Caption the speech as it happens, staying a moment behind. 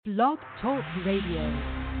Blog Talk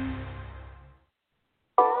Radio.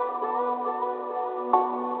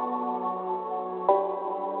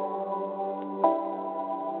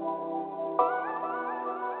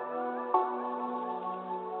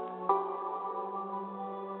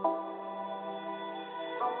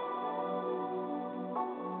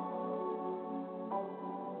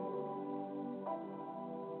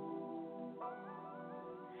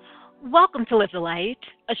 Welcome to Live the Light,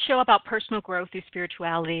 a show about personal growth through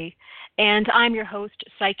spirituality. And I'm your host,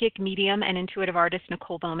 psychic, medium, and intuitive artist,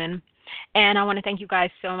 Nicole Bowman. And I want to thank you guys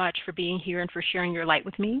so much for being here and for sharing your light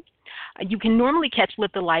with me. You can normally catch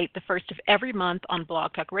Live the Light the first of every month on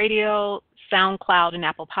Blog Talk Radio, SoundCloud, and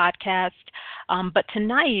Apple Podcast. But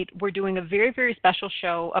tonight, we're doing a very, very special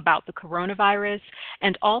show about the coronavirus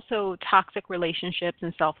and also toxic relationships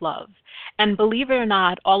and self-love. And believe it or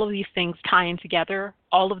not, all of these things tie in together.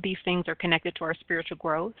 All of these things are connected to our spiritual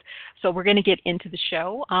growth. So we're going to get into the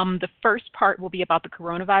show. The first part will be about the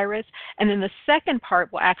coronavirus, and then the second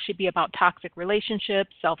part will actually be about toxic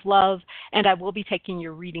relationships, self-love, and I will be taking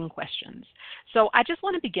your reading questions. So I just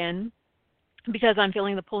want to begin, because I'm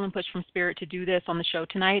feeling the pull and push from Spirit to do this on the show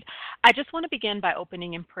tonight. I just want to begin by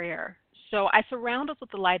opening in prayer. So I surround us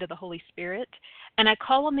with the light of the Holy Spirit, and I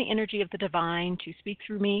call on the energy of the divine to speak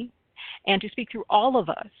through me and to speak through all of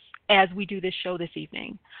us as we do this show this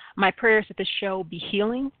evening. My prayer is that this show be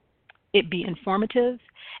healing, it be informative,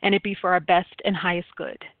 and it be for our best and highest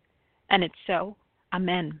good. And it's so.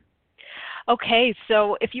 Amen. Okay,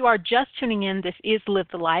 so if you are just tuning in, this is Live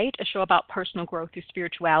the Light, a show about personal growth through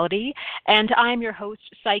spirituality, and I'm your host,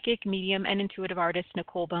 psychic, medium, and intuitive artist,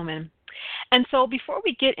 Nicole Bowman. And so before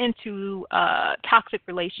we get into toxic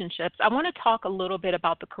relationships, I want to talk a little bit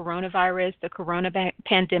about the coronavirus, the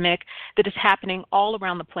pandemic that is happening all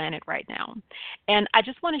around the planet right now. And I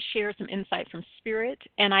just want to share some insight from Spirit,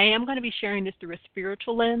 and I am going to be sharing this through a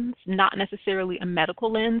spiritual lens, not necessarily a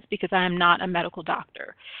medical lens, because I am not a medical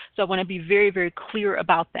doctor. So I want to be very, very clear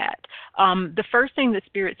about that. The first thing that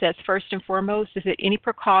Spirit says, first and foremost, is that any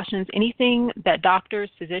precautions, anything that doctors,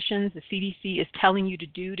 physicians, the CDC is telling you to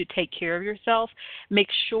do to take care of yourself, make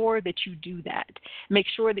sure that you do that. Make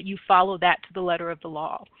sure that you follow that to the letter of the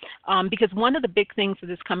law. Because one of the big things that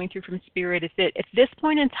is coming through from Spirit is that at this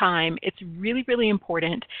point in time, it's really, really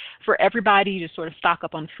important for everybody to sort of stock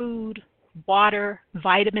up on food, water,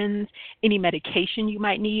 vitamins, any medication you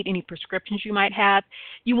might need, any prescriptions you might have.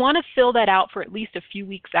 You want to fill that out for at least a few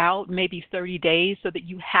weeks out, maybe 30 days, so that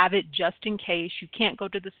you have it just in case you can't go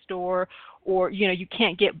to the store or, you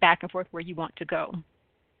can't get back and forth where you want to go.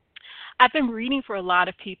 I've been reading for a lot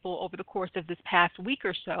of people over the course of this past week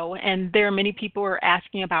or so, and there are many people who are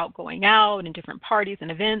asking about going out and different parties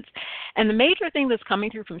and events. And the major thing that's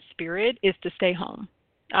coming through from Spirit is to stay home.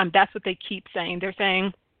 That's what they keep saying. They're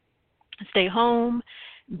saying, stay home,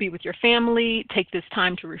 be with your family, take this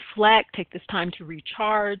time to reflect, take this time to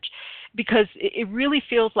recharge, because it really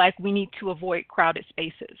feels like we need to avoid crowded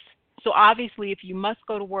spaces. So obviously, if you must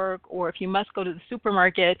go to work or if you must go to the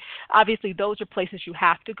supermarket, obviously those are places you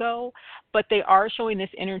have to go, but they are showing this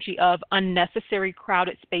energy of unnecessary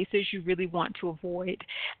crowded spaces you really want to avoid.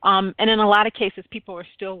 And in a lot of cases, people are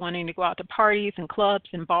still wanting to go out to parties and clubs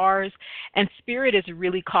and bars, and Spirit is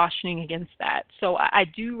really cautioning against that. So I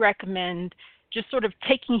do recommend just sort of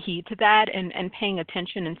taking heed to that and paying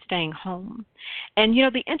attention and staying home. And,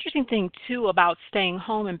 the interesting thing, too, about staying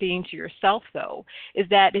home and being to yourself, though, is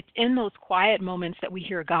that it's in those quiet moments that we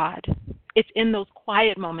hear God. It's in those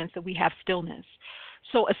quiet moments that we have stillness.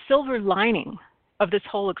 So a silver lining of this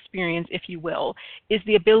whole experience, if you will, is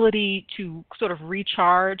the ability to sort of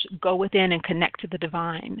recharge, go within, and connect to the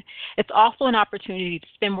divine. It's also an opportunity to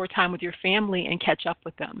spend more time with your family and catch up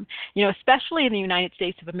with them, especially in the United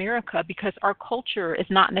States of America, because our culture is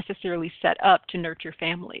not necessarily set up to nurture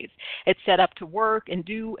families. It's set up to work and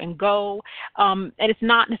do and go, and it's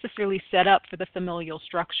not necessarily set up for the familial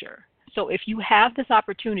structure. So if you have this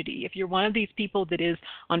opportunity, if you're one of these people that is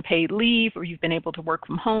on paid leave or you've been able to work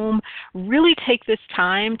from home, really take this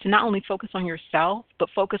time to not only focus on yourself, but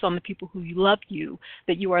focus on the people who love you,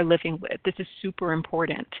 that you are living with. This is super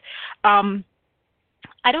important. I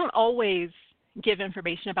don't always give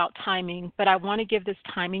information about timing, but I want to give this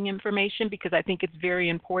timing information because I think it's very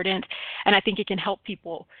important, and I think it can help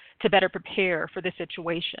people to better prepare for the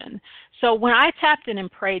situation. So when I tapped in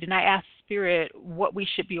and prayed and I asked Spirit what we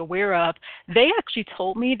should be aware of, they actually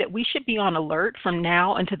told me that we should be on alert from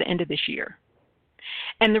now until the end of this year.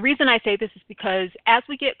 And the reason I say this is because as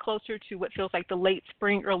we get closer to what feels like the late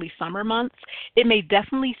spring, early summer months, it may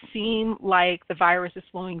definitely seem like the virus is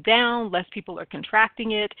slowing down, less people are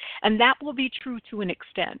contracting it, and that will be true to an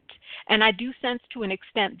extent. And I do sense to an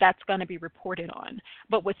extent that's going to be reported on.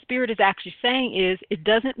 But what Spirit is actually saying is it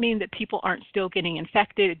doesn't mean that people aren't still getting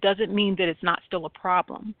infected. It doesn't mean that it's not still a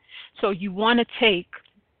problem. So you want to take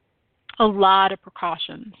a lot of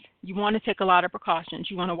precautions. You want to take a lot of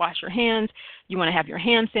precautions. You want to wash your hands. You want to have your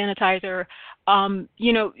hand sanitizer.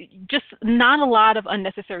 Just not a lot of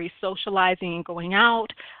unnecessary socializing and going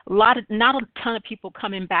out. Not a ton of people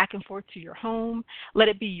coming back and forth to your home. Let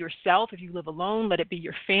it be yourself if you live alone. Let it be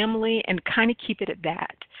your family, and kind of keep it at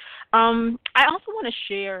that. I also want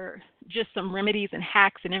to share just some remedies and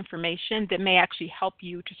hacks and information that may actually help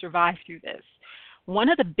you to survive through this. One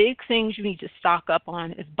of the big things you need to stock up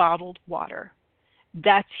on is bottled water.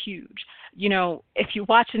 That's huge. If you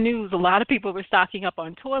watch the news, a lot of people were stocking up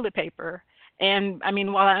on toilet paper. And I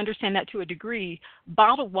mean, while I understand that to a degree,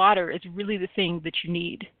 bottled water is really the thing that you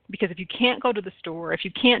need. Because if you can't go to the store, if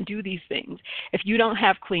you can't do these things, if you don't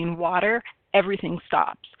have clean water, everything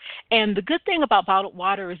stops. And the good thing about bottled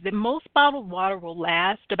water is that most bottled water will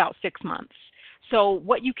last about 6 months. So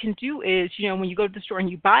what you can do is, when you go to the store and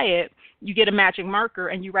you buy it, you get a magic marker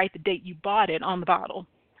and you write the date you bought it on the bottle,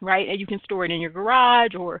 right? And you can store it in your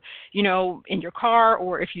garage or, in your car,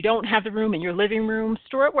 or if you don't have the room, in your living room,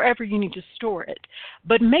 store it wherever you need to store it.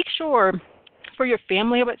 But make sure for your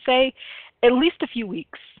family, I would say, at least a few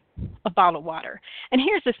weeks of bottled water. And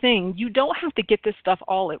here's the thing, you don't have to get this stuff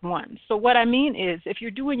all at once. So what I mean is, if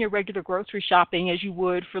you're doing your regular grocery shopping as you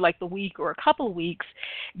would for like the week or a couple of weeks,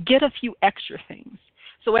 get a few extra things.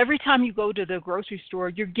 So every time you go to the grocery store,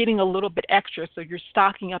 you're getting a little bit extra, so you're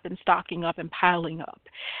stocking up and piling up.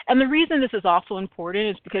 And the reason this is also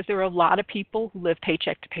important is because there are a lot of people who live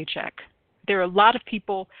paycheck to paycheck. There are a lot of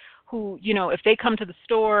people who, if they come to the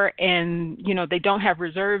store and, they don't have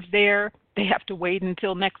reserves there, they have to wait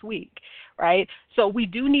until next week, right? So we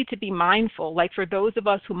do need to be mindful. Like for those of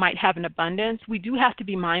us who might have an abundance, we do have to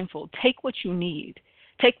be mindful. Take what you need.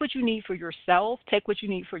 Take what you need for yourself, take what you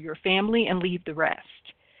need for your family, and leave the rest.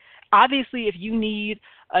 Obviously, if you need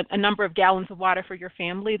a number of gallons of water for your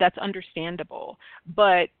family, that's understandable.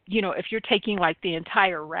 But, if you're taking like the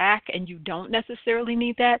entire rack and you don't necessarily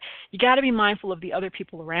need that, you got to be mindful of the other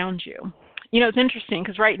people around you. It's interesting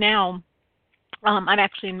because right now, I'm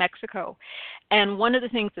actually in Mexico, and one of the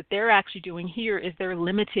things that they're actually doing here is they're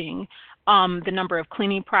limiting the number of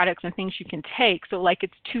cleaning products and things you can take. So like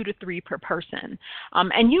it's 2 to 3 per person.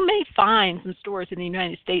 And you may find some stores in the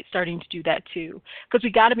United States starting to do that too, because we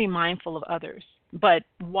got to be mindful of others. But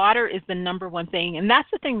water is the number one thing, and that's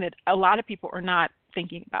the thing that a lot of people are not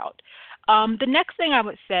thinking about. The next thing I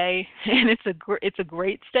would say, and it's a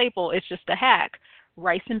great staple, it's just a hack,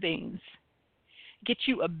 rice and beans. Get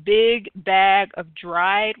you a big bag of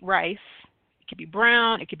dried rice. It could be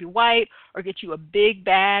brown, it could be white, or get you a big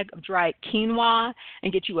bag of dried quinoa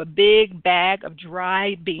and get you a big bag of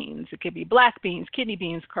dried beans. It could be black beans, kidney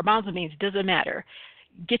beans, garbanzo beans, doesn't matter.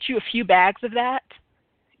 Get you a few bags of that.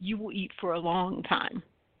 You will eat for a long time,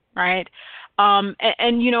 right?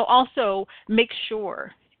 Also make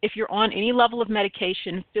sure if you're on any level of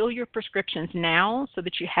medication, fill your prescriptions now so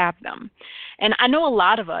that you have them. And I know a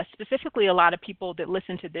lot of us, specifically a lot of people that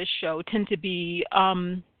listen to this show, tend to be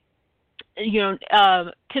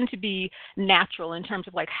natural in terms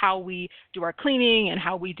of like how we do our cleaning and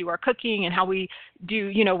how we do our cooking and how we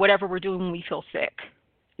do, whatever we're doing when we feel sick.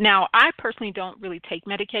 Now, I personally don't really take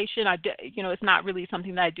medication. It's not really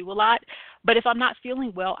something that I do a lot. But if I'm not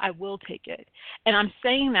feeling well, I will take it. And I'm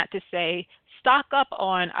saying that to say, stock up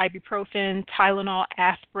on ibuprofen, Tylenol,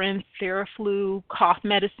 aspirin, Theraflu, cough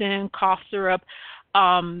medicine, cough syrup,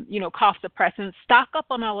 cough suppressants. Stock up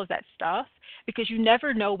on all of that stuff because you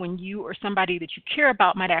never know when you or somebody that you care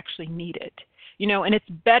about might actually need it. And it's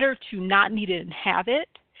better to not need it and have it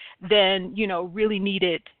than, really need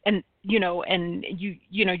it and,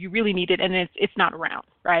 you really need it and it's not around,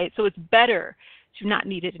 right? So it's better to not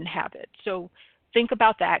need it and have it. So think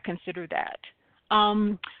about that, consider that.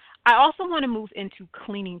 I also want to move into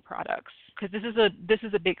cleaning products because this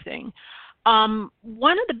is a big thing.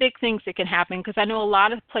 One of the big things that can happen, because I know a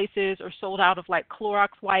lot of places are sold out of like Clorox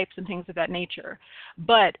wipes and things of that nature,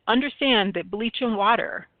 but understand that bleach and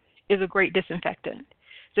water is a great disinfectant.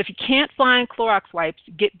 So if you can't find Clorox wipes,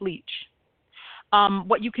 get bleach.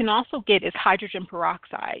 What you can also get is hydrogen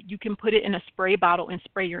peroxide. You can put it in a spray bottle and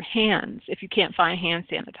spray your hands if you can't find hand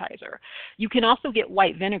sanitizer. You can also get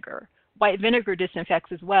white vinegar. white vinegar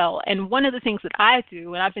disinfects as well. And one of the things that I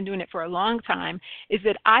do, and I've been doing it for a long time, is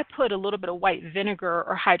that I put a little bit of white vinegar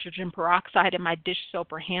or hydrogen peroxide in my dish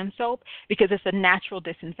soap or hand soap because it's a natural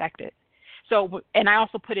disinfectant. So, and I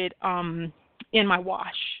also put it in my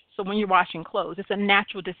wash. So when you're washing clothes, it's a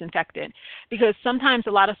natural disinfectant because sometimes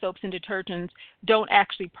a lot of soaps and detergents don't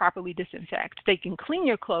actually properly disinfect. They can clean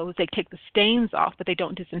your clothes, they take the stains off, but they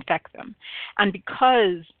don't disinfect them. And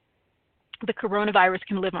because the coronavirus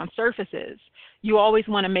can live on surfaces, you always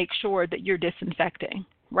want to make sure that you're disinfecting,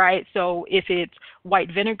 right? So if it's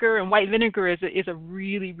white vinegar, and white vinegar is a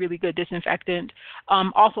really, really good disinfectant.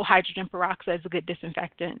 Also, hydrogen peroxide is a good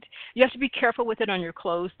disinfectant. You have to be careful with it on your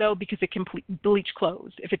clothes, though, because it can bleach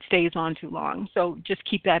clothes if it stays on too long. So just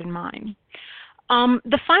keep that in mind.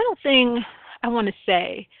 The final thing I want to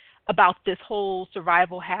say about this whole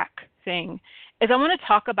survival hack thing is I want to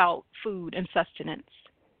talk about food and sustenance.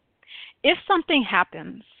 If something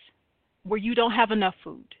happens where you don't have enough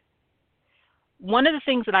food, one of the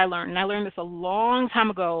things that I learned, and I learned this a long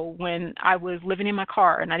time ago when I was living in my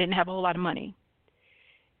car and I didn't have a whole lot of money,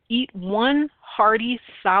 eat one hearty,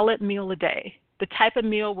 solid meal a day, the type of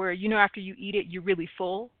meal where, after you eat it, you're really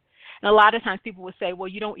full. And a lot of times people will say, well,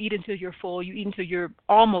 you don't eat until you're full. You eat until you're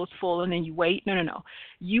almost full and then you wait. No.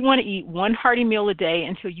 You want to eat one hearty meal a day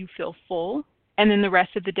until you feel full, and then the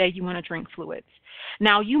rest of the day you want to drink fluids.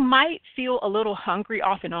 Now, you might feel a little hungry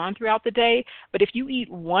off and on throughout the day, but if you eat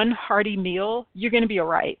one hearty meal, you're going to be all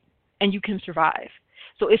right, and you can survive.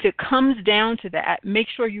 So if it comes down to that, make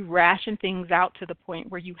sure you ration things out to the point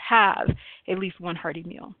where you have at least one hearty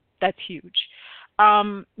meal. That's huge.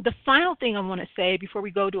 The final thing I want to say before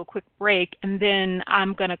we go to a quick break, and then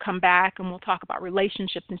I'm going to come back and we'll talk about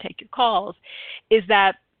relationships and take your calls, is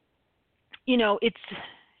that,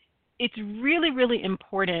 it's really, really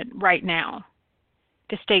important right now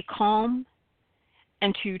to stay calm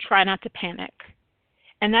and to try not to panic.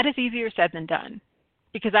 And that is easier said than done,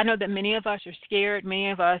 because I know that many of us are scared, many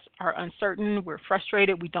of us are uncertain, we're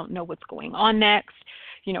frustrated, we don't know what's going on next.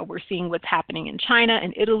 We're seeing what's happening in China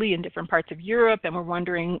and Italy and different parts of Europe, and we're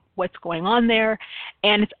wondering what's going on there.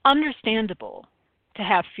 And it's understandable to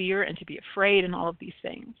have fear and to be afraid and all of these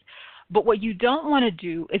things. But what you don't want to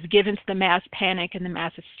do is give into the mass panic and the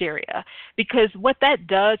mass hysteria, because what that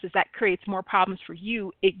does is that creates more problems for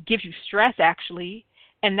you. It gives you stress, actually,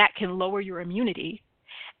 and that can lower your immunity.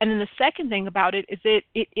 And then the second thing about it is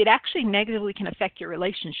it actually negatively can affect your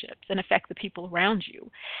relationships and affect the people around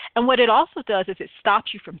you. And what it also does is it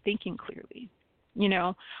stops you from thinking clearly.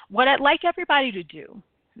 What I'd like everybody to do,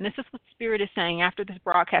 and this is what Spirit is saying after this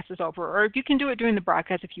broadcast is over, or if you can do it during the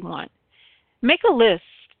broadcast if you want, make a list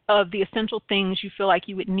of the essential things you feel like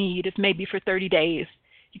you would need if maybe for 30 days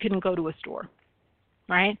you couldn't go to a store,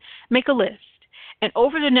 right? Make a list. And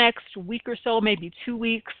over the next week or so, maybe 2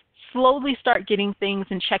 weeks, slowly start getting things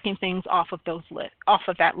and checking things off of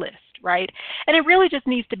that list, right? And it really just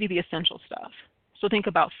needs to be the essential stuff. So think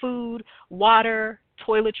about food, water,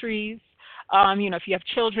 toiletries. If you have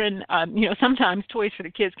children, sometimes toys for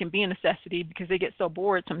the kids can be a necessity because they get so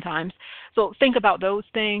bored sometimes. So think about those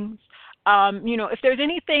things. If there's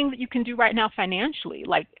anything that you can do right now financially,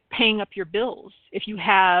 like paying up your bills, if you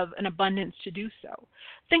have an abundance to do so,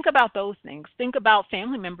 think about those things. Think about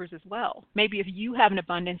family members as well. Maybe if you have an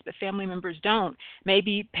abundance but family members don't,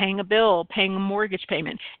 maybe paying a bill, paying a mortgage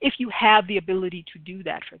payment, if you have the ability to do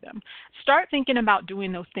that for them. Start thinking about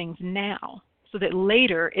doing those things now so that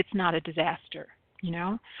later it's not a disaster,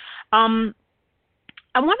 I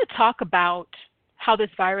want to talk about how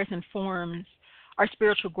this virus informs our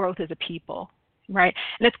spiritual growth as a people, right?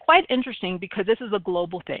 And it's quite interesting because this is a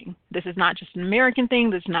global thing. This is not just an American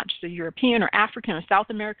thing. This is not just a European or African or South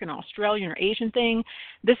American or Australian or Asian thing.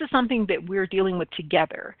 This is something that we're dealing with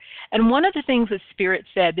together. And one of the things that Spirit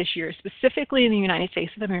said this year, specifically in the United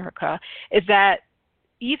States of America, is that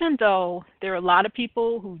even though there are a lot of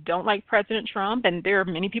people who don't like President Trump, and there are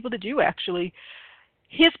many people that do actually,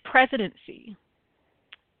 his presidency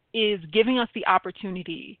is giving us the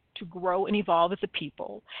opportunity to grow and evolve as a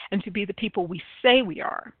people and to be the people we say we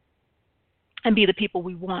are and be the people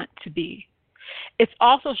we want to be. It's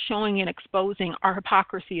also showing and exposing our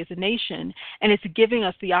hypocrisy as a nation, and it's giving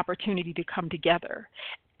us the opportunity to come together.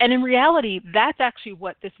 And in reality, that's actually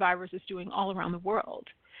what this virus is doing all around the world,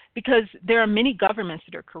 because there are many governments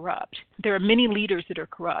that are corrupt. There are many leaders that are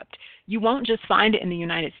corrupt. You won't just find it in the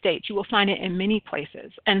United States. You will find it in many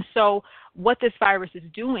places. And so what this virus is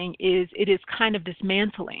doing is it is kind of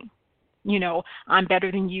dismantling, I'm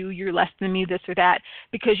better than you, you're less than me, this or that,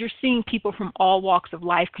 because you're seeing people from all walks of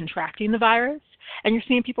life contracting the virus. and you're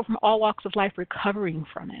seeing people from all walks of life recovering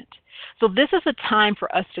from it. So this is a time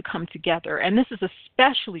for us to come together, and this is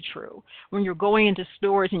especially true when you're going into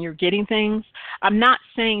stores and you're getting things. I'm not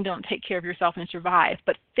saying don't take care of yourself and survive,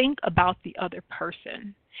 but think about the other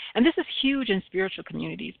person. And this is huge in spiritual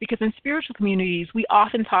communities, because in spiritual communities, we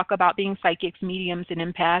often talk about being psychics, mediums, and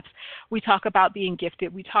empaths. We talk about being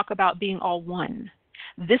gifted. We talk about being all one.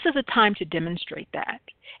 This is a time to demonstrate that.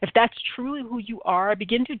 If that's truly who you are,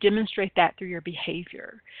 begin to demonstrate that through your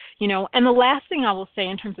behavior. And the last thing I will say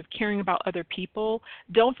in terms of caring about other people,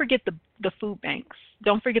 don't forget the food banks.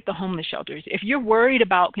 Don't forget the homeless shelters. If you're worried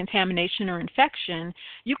about contamination or infection,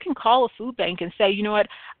 you can call a food bank and say, you know what,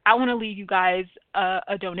 I want to leave you guys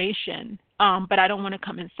a donation, but I don't want to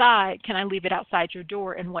come inside. Can I leave it outside your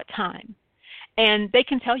door, and what time? And they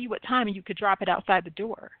can tell you what time, and you could drop it outside the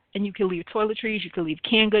door. And you can leave toiletries, you can leave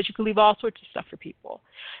canned goods, you can leave all sorts of stuff for people.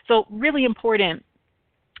 So really important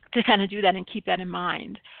to kind of do that and keep that in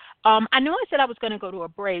mind. I know I said I was going to go to a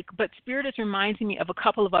break, but Spirit is reminding me of a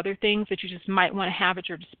couple of other things that you just might want to have at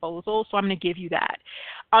your disposal, so I'm going to give you that.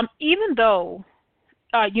 Even though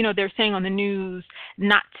they're saying on the news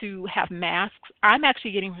not to have masks, I'm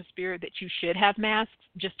actually getting from Spirit that you should have masks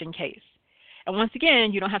just in case. And once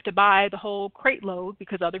again, you don't have to buy the whole crate load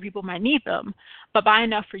because other people might need them, but buy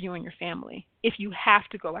enough for you and your family if you have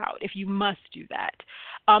to go out, if you must do that.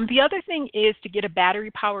 The other thing is to get a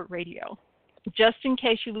battery-powered radio, just in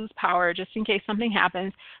case you lose power, just in case something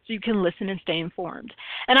happens, so you can listen and stay informed.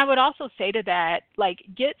 And I would also say to that,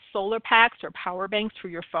 get solar packs or power banks for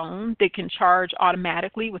your phone that can charge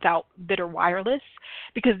automatically that are wireless,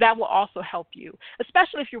 because that will also help you,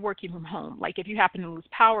 especially if you're working from home. Like if you happen to lose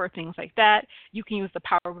power or things like that, you can use the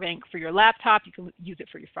power bank for your laptop, you can use it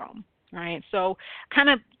for your phone, right? So kind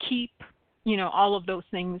of keep, all of those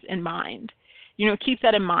things in mind. Keep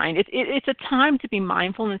that in mind. It's a time to be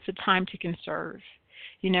mindful, and it's a time to conserve,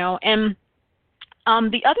 and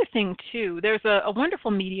the other thing, too, there's a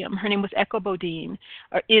wonderful medium. Her name was Echo Bodine,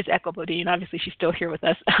 or is Echo Bodine. Obviously, she's still here with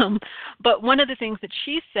us. But one of the things that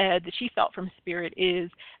she said that she felt from Spirit is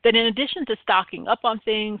that in addition to stocking up on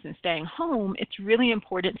things and staying home, it's really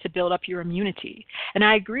important to build up your immunity. And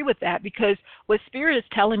I agree with that, because what Spirit is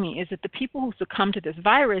telling me is that the people who succumb to this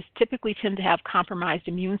virus typically tend to have compromised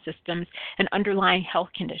immune systems and underlying health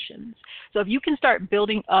conditions. So if you can start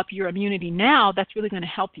building up your immunity now, that's really going to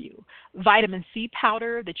help you. Vitamin C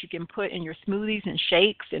powder that you can put in your smoothies and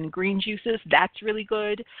shakes and green juices, that's really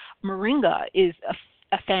good. Moringa is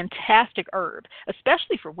a fantastic herb,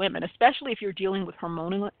 especially for women, especially if you're dealing with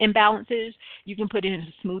hormonal imbalances. You can put it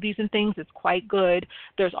into smoothies and things. It's quite good.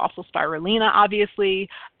 There's also spirulina, obviously.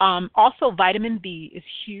 Also, vitamin B is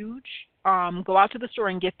huge. Go out to the store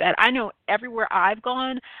and get that. I know everywhere I've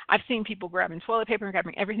gone, I've seen people grabbing toilet paper and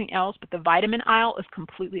grabbing everything else, but the vitamin aisle is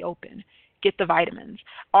completely open. Get the vitamins.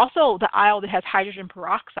 Also, the aisle that has hydrogen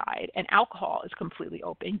peroxide and alcohol is completely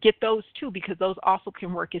open. Get those too, because those also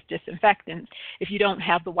can work as disinfectants if you don't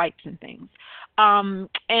have the wipes and things.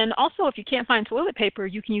 And also, if you can't find toilet paper,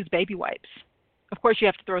 you can use baby wipes. Of course, you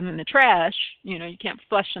have to throw them in the trash. You can't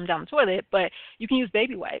flush them down the toilet, but you can use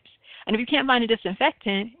baby wipes. And if you can't find a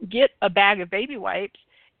disinfectant, get a bag of baby wipes,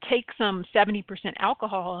 take some 70%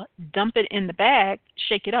 alcohol, dump it in the bag,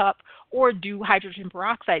 shake it up, or do hydrogen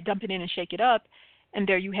peroxide, dump it in and shake it up, and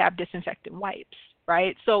there you have disinfectant wipes,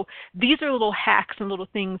 right? So these are little hacks and little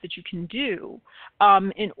things that you can do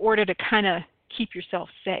in order to kind of keep yourself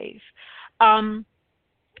safe.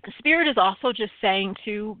 Spirit is also just saying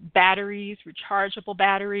too, batteries, rechargeable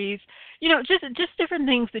batteries, just different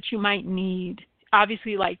things that you might need.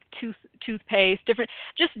 Obviously, like toothpaste,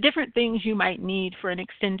 different things you might need for an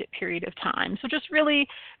extended period of time. So just really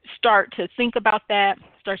start to think about that,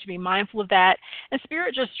 start to be mindful of that. And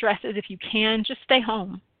Spirit just stresses, if you can, just stay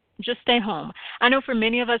home. Just stay home. I know for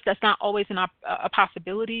many of us that's not always a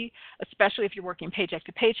possibility, especially if you're working paycheck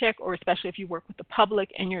to paycheck, or especially if you work with the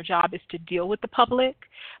public and your job is to deal with the public.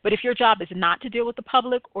 But if your job is not to deal with the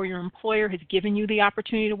public, or your employer has given you the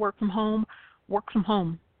opportunity to work from home, work from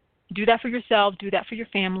home. Do that for yourself, do that for your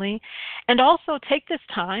family, and also take this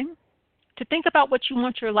time to think about what you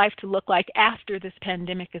want your life to look like after this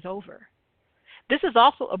pandemic is over. This is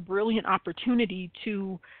also a brilliant opportunity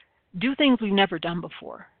to do things we've never done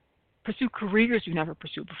before, pursue careers we've never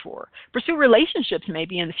pursued before, pursue relationships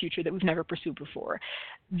maybe in the future that we've never pursued before.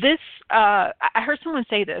 I heard someone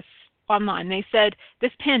say this online. They said,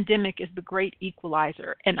 this pandemic is the great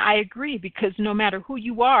equalizer, and I agree, because no matter who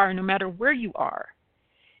you are, no matter where you are,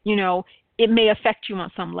 it may affect you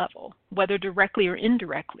on some level, whether directly or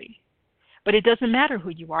indirectly. But it doesn't matter who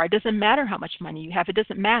you are. It doesn't matter how much money you have. It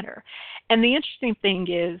doesn't matter. And the interesting thing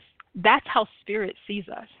is, that's how Spirit sees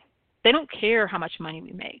us. They don't care how much money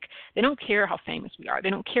we make. They don't care how famous we are. They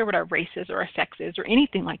don't care what our race is or our sex is or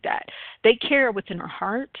anything like that. They care what's in our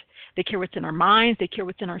heart. They care what's in our minds. They care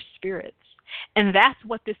what's in our spirits. And that's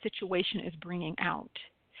what this situation is bringing out.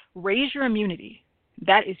 Raise your immunity.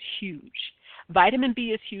 That is huge. Vitamin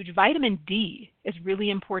B is huge. Vitamin D is really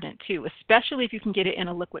important too, especially if you can get it in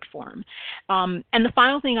a liquid form. And the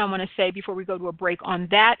final thing I want to say before we go to a break on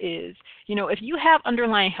that is, if you have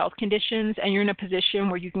underlying health conditions and you're in a position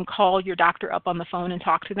where you can call your doctor up on the phone and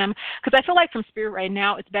talk to them, because I feel like from Spirit right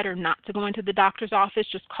now, it's better not to go into the doctor's office,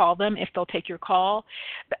 just call them if they'll take your call.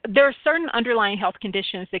 There are certain underlying health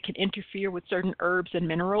conditions that can interfere with certain herbs and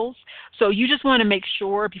minerals. So you just want to make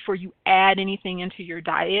sure before you add anything into your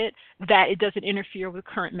diet that it doesn't interfere with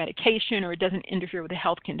current medication or it doesn't interfere with a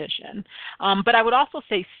health condition. But I would also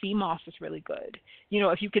say sea moss is really good.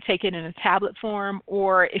 If you could take it in a tablet form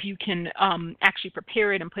or if you can actually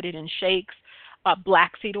prepare it and put it in shakes.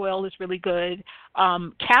 Black seed oil is really good.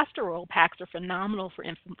 Castor oil packs are phenomenal for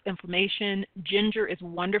inflammation. Ginger is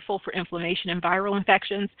wonderful for inflammation and viral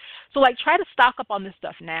infections. So try to stock up on this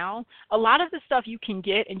stuff now. A lot of the stuff you can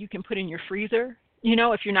get and you can put in your freezer.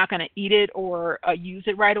 If you're not going to eat it or use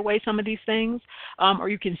it right away, some of these things, or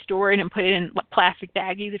you can store it and put it in plastic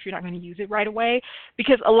baggies if you're not going to use it right away,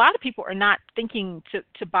 because a lot of people are not thinking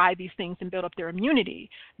to buy these things and build up their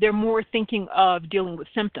immunity. They're more thinking of dealing with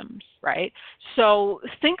symptoms, right? So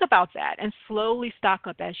think about that and slowly stock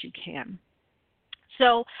up as you can.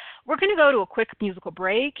 So we're going to go to a quick musical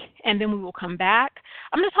break, and then we will come back.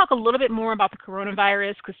 I'm going to talk a little bit more about the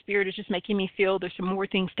coronavirus because Spirit is just making me feel there's some more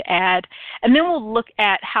things to add. And then we'll look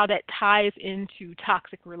at how that ties into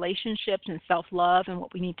toxic relationships and self-love and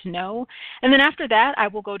what we need to know. And then after that, I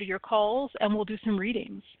will go to your calls, and we'll do some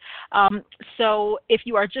readings. So if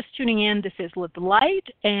you are just tuning in, this is Live the Light,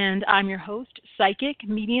 and I'm your host, psychic,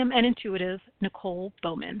 medium, and intuitive, Nicole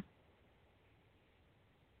Bowman.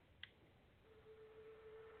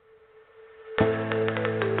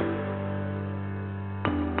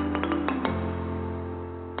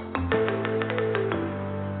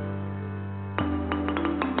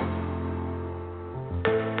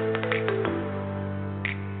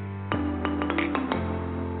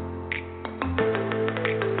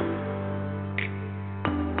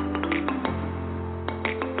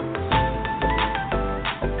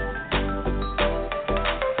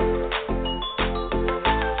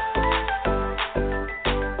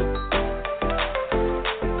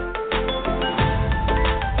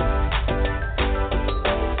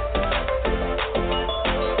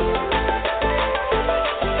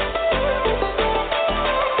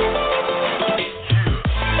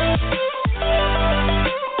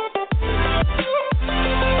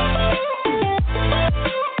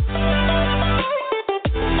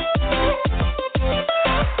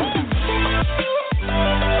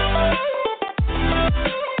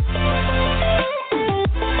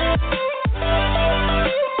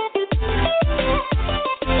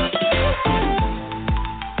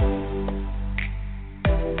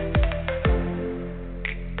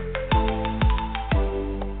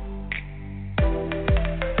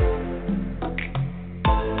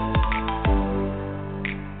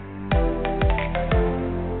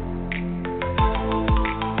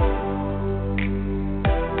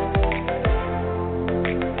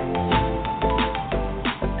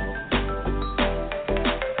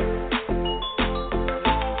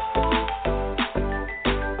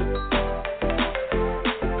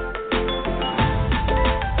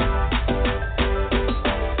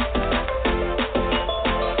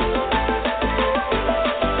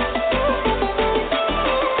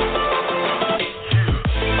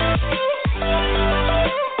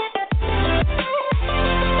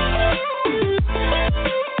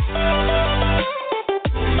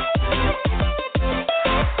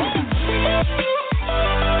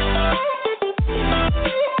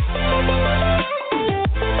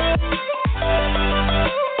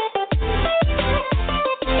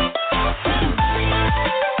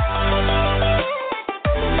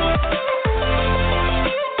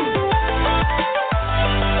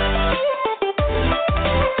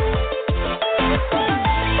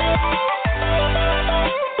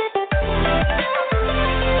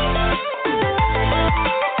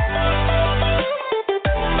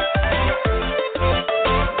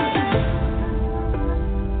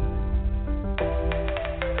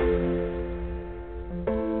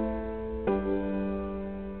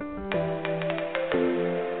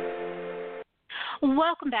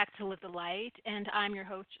 Welcome back to Live the Light, and I'm your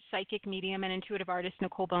host, psychic, medium, and intuitive artist,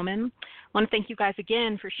 Nicole Bowman. I want to thank you guys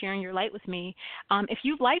again for sharing your light with me. If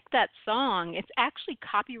you like that song, it's actually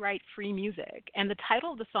copyright-free music, and the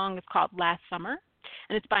title of the song is called Last Summer.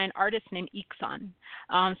 and it's by an artist named Iksan.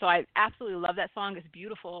 So I absolutely love that song. It's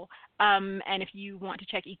beautiful. And if you want to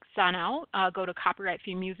check Iksan out, go to Copyright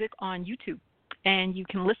Free Music on YouTube. And you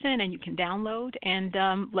can listen and you can download, and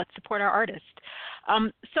let's support our artist.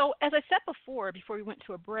 So as I said before we went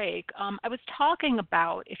to a break, I was talking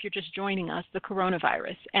about, if you're just joining us, the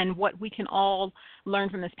coronavirus and what we can all learn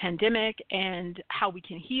from this pandemic and how we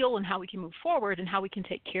can heal and how we can move forward and how we can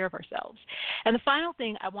take care of ourselves. And the final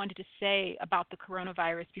thing I wanted to say about the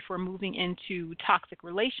coronavirus before moving into toxic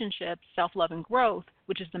relationships, self-love, and growth,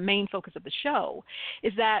 which is the main focus of the show,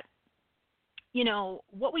 is that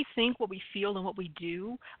what we think, what we feel, and what we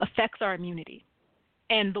do affects our immunity.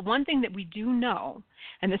 And the one thing that we do know,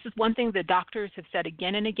 and this is one thing that doctors have said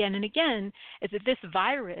again and again and again, is that this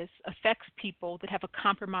virus affects people that have a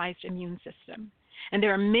compromised immune system. And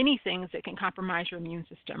there are many things that can compromise your immune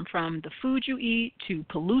system, from the food you eat to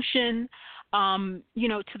pollution,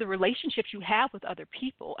 to the relationships you have with other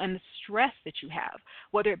people and the stress that you have,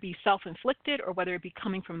 whether it be self-inflicted or whether it be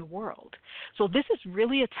coming from the world. So this is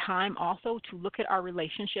really a time also to look at our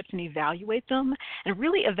relationships and evaluate them and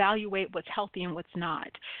really evaluate what's healthy and what's not.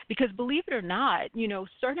 Because believe it or not,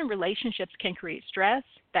 certain relationships can create stress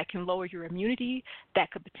that can lower your immunity,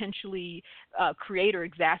 that could potentially create or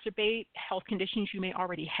exacerbate health conditions you may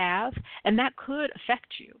already have, and that could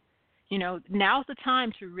affect you. Now's the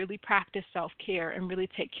time to really practice self-care and really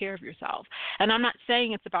take care of yourself. And I'm not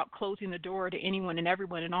saying it's about closing the door to anyone and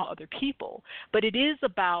everyone and all other people, but it is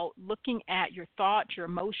about looking at your thoughts, your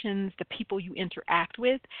emotions, the people you interact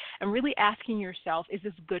with, and really asking yourself, is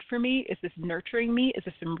this good for me? Is this nurturing me? Is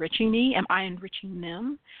this enriching me? Am I enriching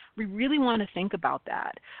them? We really want to think about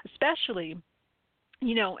that, especially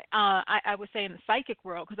I would say in the psychic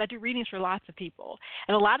world, because I do readings for lots of people,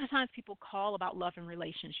 and a lot of times people call about love and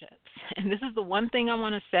relationships. And this is the one thing I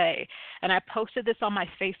want to say, and I posted this on my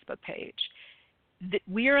Facebook page, that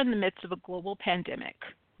we are in the midst of a global pandemic.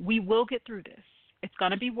 We will get through this. It's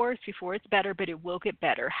going to be worse before it's better, but it will get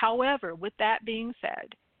better. However, with that being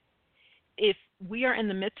said, if we are in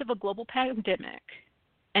the midst of a global pandemic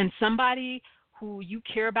and somebody who you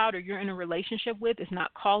care about or you're in a relationship with is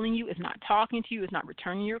not calling you, is not talking to you, is not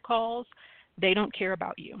returning your calls, they don't care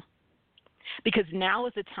about you. Because now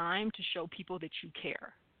is the time to show people that you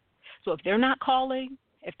care. So if they're not calling,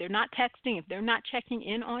 if they're not texting, if they're not checking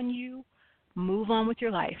in on you, move on with your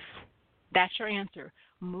life. That's your answer.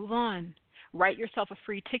 Move on. Write yourself a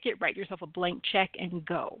free ticket, write yourself a blank check, and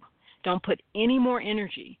go. Don't put any more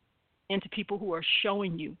energy into people who are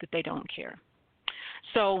showing you that they don't care.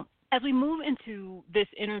 So as we move into this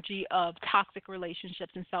energy of toxic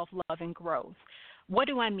relationships and self-love and growth, what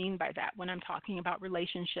do I mean by that when I'm talking about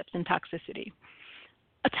relationships and toxicity?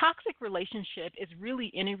 A toxic relationship is really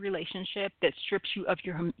any relationship that strips you of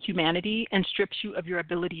your humanity and strips you of your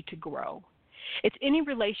ability to grow. It's any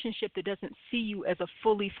relationship that doesn't see you as a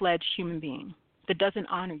fully fledged human being, that doesn't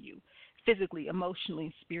honor you physically,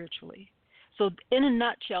 emotionally, spiritually. So in a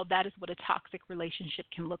nutshell, that is what a toxic relationship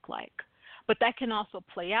can look like. But that can also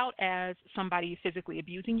play out as somebody physically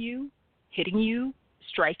abusing you, hitting you,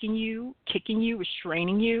 striking you, kicking you,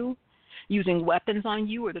 restraining you, using weapons on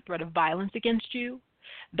you or the threat of violence against you.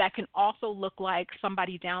 That can also look like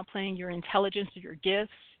somebody downplaying your intelligence or your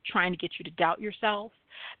gifts, trying to get you to doubt yourself.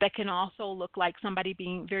 That can also look like somebody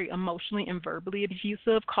being very emotionally and verbally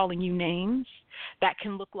abusive, calling you names. That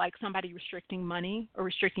can look like somebody restricting money or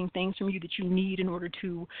restricting things from you that you need in order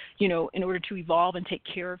to evolve and take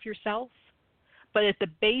care of yourself. But at the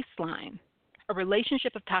baseline, a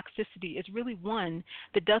relationship of toxicity is really one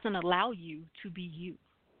that doesn't allow you to be you.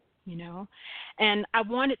 And I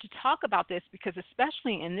wanted to talk about this because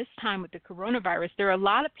especially in this time with the coronavirus, there are a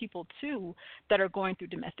lot of people too that are going through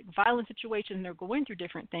domestic violence situations, they're going through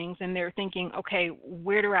different things, and they're thinking, okay,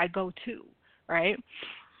 where do I go to, right?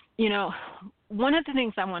 One of the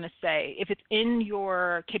things I want to say, if it's in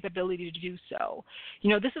your capability to do so,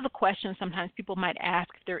 this is a question sometimes people might ask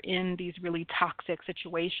if they're in these really toxic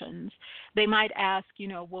situations. They might ask,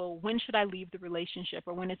 well, when should I leave the relationship,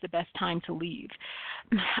 or when is the best time to leave?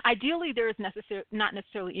 Ideally, there is not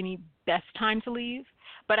necessarily any best time to leave,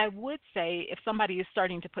 but I would say if somebody is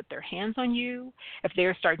starting to put their hands on you, if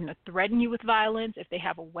they're starting to threaten you with violence, if they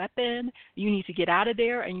have a weapon, you need to get out of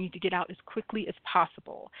there, and you need to get out as quickly as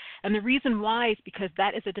possible. And the reason why is because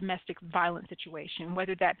that is a domestic violence situation,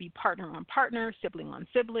 whether that be partner on partner, sibling on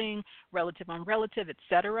sibling, relative on relative,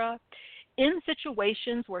 etc. In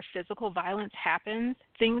situations where physical violence happens,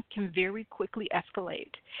 things can very quickly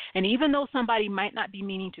escalate. And even though somebody might not be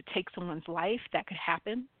meaning to take someone's life, that could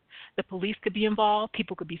happen. The police could be involved.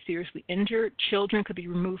 People could be seriously injured. Children could be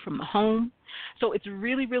removed from the home. So it's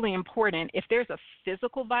really, really important. If there's a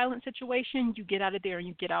physical violent situation, you get out of there and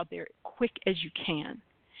you get out there quick as you can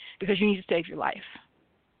because you need to save your life.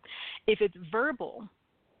 If it's verbal,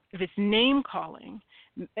 if it's name calling,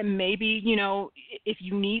 maybe, if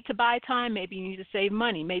you need to buy time, maybe you need to save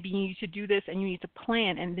money. Maybe you need to do this and you need to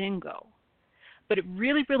plan and then go. But it's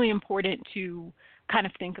really, really important to kind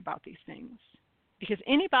of think about these things because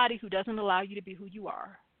anybody who doesn't allow you to be who you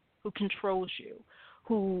are, who controls you,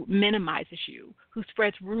 who minimizes you, who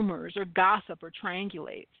spreads rumors or gossip or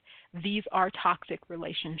triangulates, these are toxic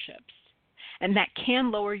relationships. And that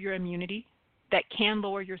can lower your immunity, that can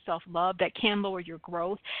lower your self-love, that can lower your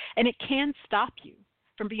growth, and it can stop you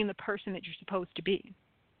from being the person that you're supposed to be.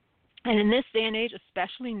 And in this day and age,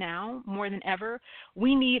 especially now, more than ever,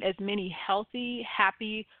 we need as many healthy,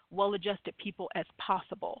 happy, well-adjusted people as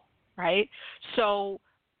possible, right? So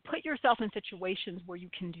put yourself in situations where you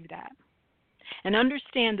can do that. And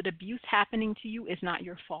understand that abuse happening to you is not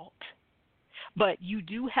your fault. But you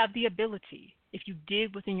do have the ability, if you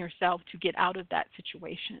dig within yourself, to get out of that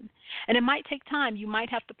situation. And it might take time. You might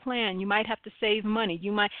have to plan. You might have to save money.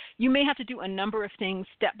 You may have to do a number of things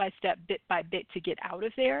step by step, bit by bit to get out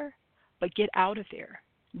of there. But get out of there.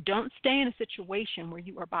 Don't stay in a situation where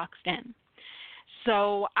you are boxed in.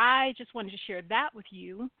 So I just wanted to share that with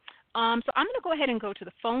you. So I'm going to go ahead and go to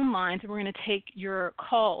the phone lines, and we're going to take your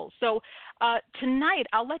calls. So tonight,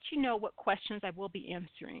 I'll let you know what questions I will be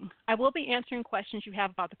answering. I will be answering questions you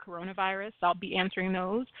have about the coronavirus. I'll be answering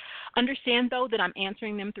those. Understand, though, that I'm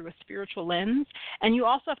answering them through a spiritual lens, and you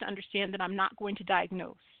also have to understand that I'm not going to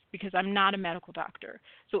diagnose, because I'm not a medical doctor.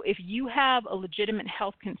 So if you have a legitimate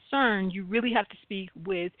health concern, you really have to speak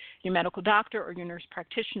with your medical doctor or your nurse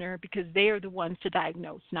practitioner because they are the ones to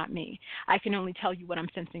diagnose, not me. I can only tell you what I'm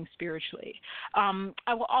sensing spiritually.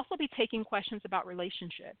 I will also be taking questions about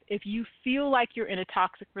relationship. If you feel like you're in a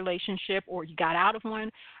toxic relationship or you got out of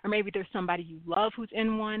one, or maybe there's somebody you love who's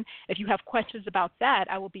in one, if you have questions about that,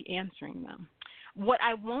 I will be answering them. What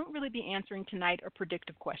I won't really be answering tonight are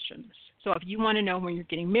predictive questions. So if you want to know when you're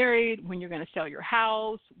getting married, when you're going to sell your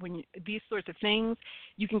house, these sorts of things,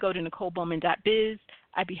 you can go to NicoleBowman.biz.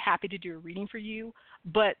 I'd be happy to do a reading for you.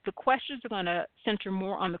 But the questions are going to center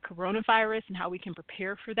more on the coronavirus and how we can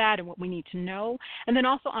prepare for that and what we need to know, and then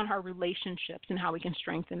also on our relationships and how we can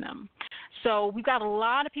strengthen them. So we've got a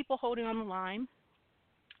lot of people holding on the line.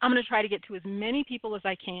 I'm going to try to get to as many people as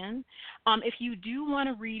I can. If you do want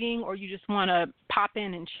a reading or you just want to pop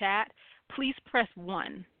in and chat, please press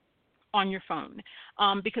 1 on your phone.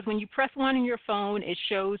 Because when you press 1 on your phone, it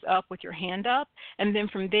shows up with your hand up, and then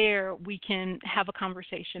from there we can have a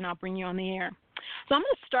conversation. I'll bring you on the air. So I'm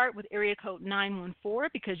going to start with area code 914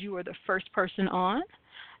 because you are the first person on.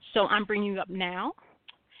 So I'm bringing you up now.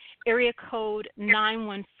 Area code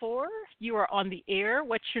 914, you are on the air.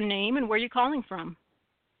 What's your name and where are you calling from?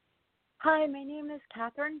 Hi, my name is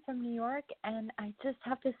Catherine from New York, and I just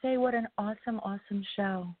have to say what an awesome, awesome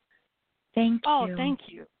show. Thank you. Oh, thank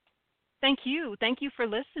you. Thank you. Thank you for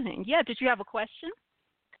listening. Yeah, did you have a question?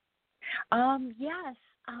 Yes.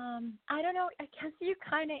 I don't know. I guess you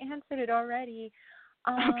kind of answered it already.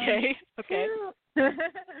 Okay.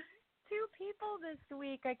 Two people this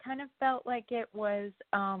week, I kind of felt like it was,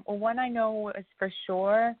 one I know was for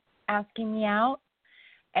sure asking me out,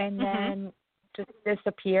 and then just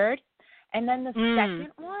disappeared. And then the second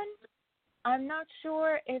one, I'm not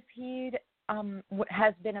sure if he'd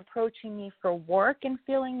has been approaching me for work and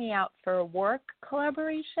feeling me out for a work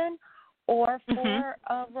collaboration or for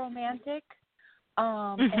a romantic.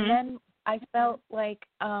 And then I felt like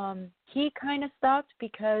he kind of stopped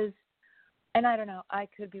because, and I don't know, I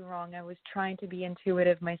could be wrong. I was trying to be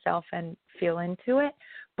intuitive myself and feel into it,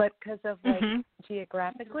 but because of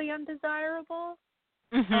geographically undesirable.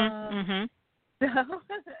 So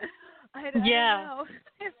I don't know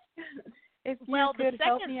if you could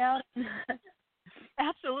help me out.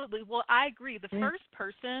 Absolutely. Well, I agree. The first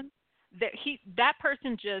person, that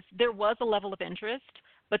person there was a level of interest,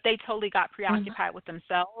 but they totally got preoccupied with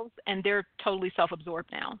themselves, and they're totally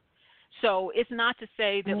self-absorbed now. So it's not to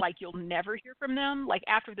say that, like, you'll never hear from them. Like,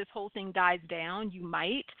 after this whole thing dies down, you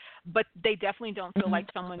might, but they definitely don't feel like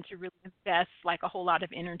someone to really invest, like, a whole lot of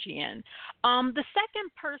energy in. The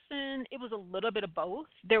second person, it was a little bit of both.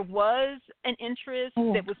 There was an interest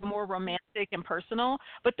that was more romantic and personal,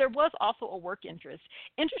 but there was also a work interest.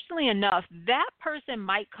 Interestingly enough, that person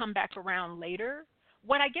might come back around later.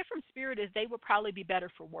 What I get from Spirit is they would probably be better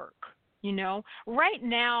for work. Right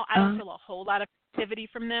now, I don't feel a whole lot of activity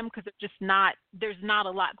from them because there's not a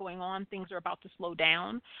lot going on. Things are about to slow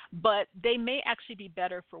down, but they may actually be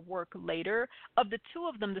better for work later. Of the two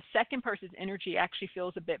of them, the second person's energy actually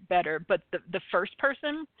feels a bit better, but the first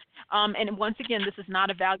person, and once again, this is not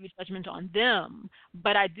a value judgment on them,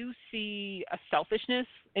 but I do see a selfishness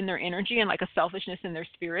in their energy and like a selfishness in their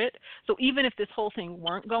spirit. So even if this whole thing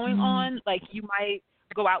weren't going on, like you might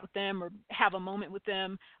go out with them or have a moment with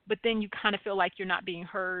them, but then you kind of feel like you're not being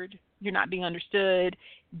heard, you're not being understood.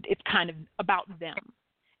 It's kind of about them.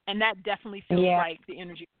 And that definitely feels like the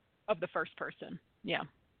energy of the first person. Yeah.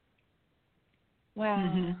 Wow.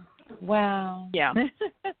 Mm-hmm. Wow. Yeah.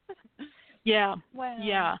 Yeah. Wow.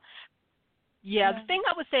 Yeah. Yeah. The thing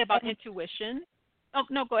I would say about intuition. Oh,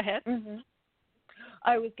 no, go ahead. Mm-hmm.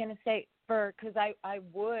 I was going to say, because I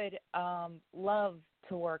would love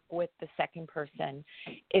to work with the second person.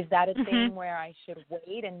 Is that a thing where I should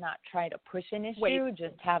wait and not try to push an issue?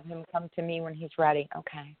 Just have him come to me when he's ready?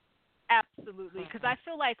 Okay. Absolutely, because I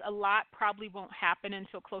feel like a lot probably won't happen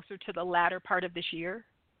until closer to the latter part of this year.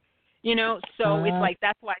 You know, so it's like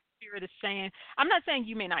that's why Spirit is saying, I'm not saying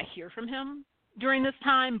you may not hear from him during this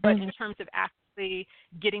time, but in terms of actually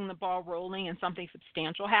getting the ball rolling and something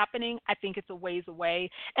substantial happening, I think it's a ways away.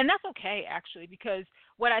 And that's okay, actually, because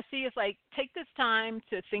what I see is like take this time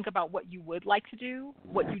to think about what you would like to do,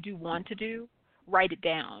 what you do want to do, write it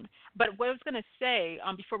down. But what I was going to say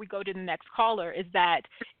before we go to the next caller is that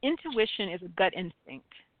intuition is a gut instinct.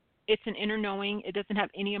 It's an inner knowing. It doesn't have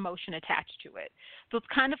any emotion attached to it. So it's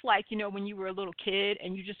kind of like, you know, when you were a little kid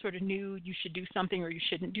and you just sort of knew you should do something or you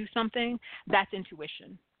shouldn't do something, that's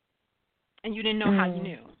intuition. And you didn't know how you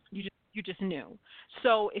knew. You just knew.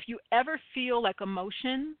 So if you ever feel like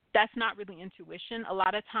emotion, that's not really intuition. A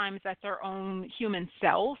lot of times that's our own human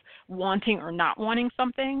self wanting or not wanting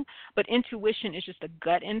something. But intuition is just a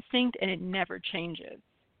gut instinct, and it never changes.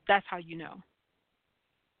 That's how you know.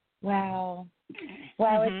 Wow.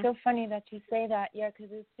 Wow, it's so funny that you say that. Yeah,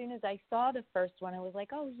 because as soon as I saw the first one, I was like,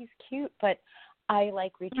 oh, he's cute. But I,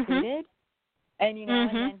 like, retreated. And, you know,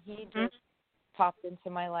 and then he just popped into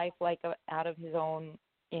my life, like, out of his own,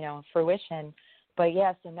 you know, fruition. But,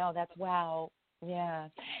 yeah, so, no, that's wow. Yeah.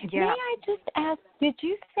 May I just ask, did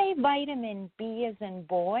you say vitamin B as in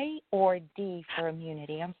boy or D for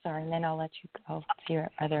immunity? I'm sorry, and then I'll let you go to your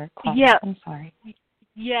other callers. Yeah. I'm sorry.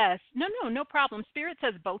 Yes. No problem. Spirit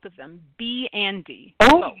says both of them, B and D.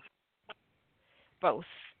 Oh. Both.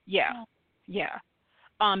 Yeah. Yeah.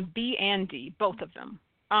 B and D, both of them.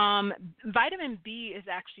 Vitamin B is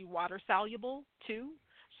actually water soluble too.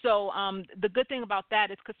 So the good thing about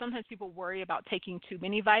that is because sometimes people worry about taking too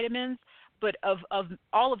many vitamins, but of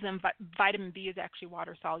all of them, vitamin B is actually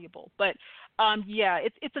water soluble. But yeah,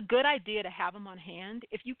 it's a good idea to have them on hand.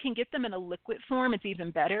 If you can get them in a liquid form, it's even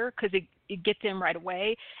better because it gets in right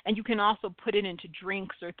away. And you can also put it into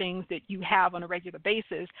drinks or things that you have on a regular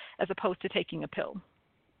basis as opposed to taking a pill.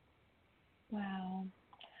 Wow.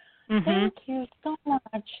 Thank you so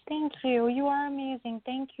much. Thank you. You are amazing.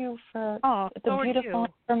 Thank you for the beautiful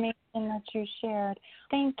information that you shared.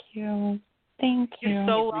 Thank you. Thank you. You're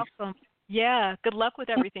so welcome. Yeah. Good luck with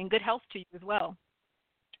everything. Good health to you as well.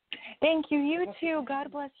 Thank you. You too. God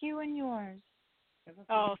bless you and yours.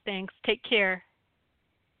 Oh, thanks. Take care.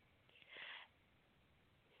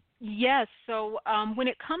 Yes. So when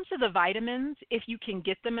it comes to the vitamins, if you can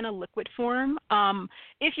get them in a liquid form, or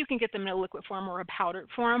a powdered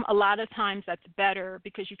form, a lot of times that's better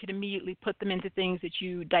because you can immediately put them into things that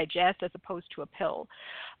you digest as opposed to a pill.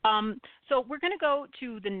 So we're going to go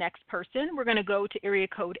to the next person. We're going to go to area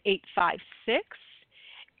code 856.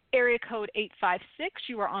 Area code 856,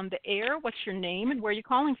 you are on the air. What's your name and where are you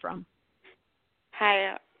calling from?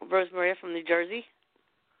 Hi, Rosemaria from New Jersey.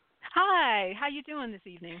 Hi, how you doing this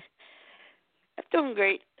evening? I'm doing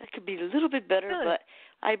great. I could be a little bit better, Good. But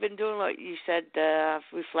I've been doing what you said,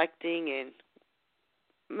 reflecting and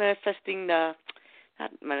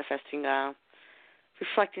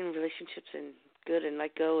reflecting relationships and good and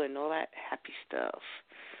let go and all that happy stuff.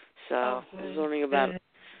 So I was learning about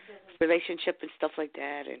relationship and stuff like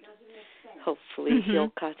that, and hopefully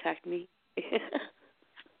he'll contact me.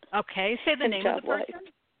 Okay, say the name of the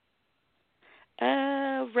person.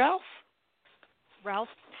 Ralph. Ralph.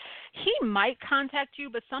 He might contact you,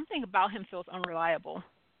 but something about him feels unreliable.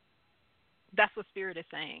 That's what Spirit is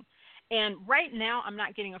saying. And right now, I'm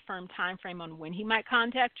not getting a firm time frame on when he might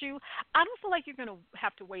contact you. I don't feel like you're going to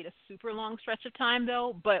have to wait a super long stretch of time,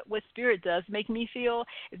 though. But what Spirit does make me feel,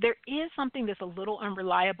 there is something that's a little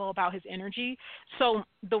unreliable about his energy. So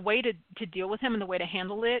the way to deal with him and the way to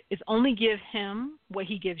handle it is only give him what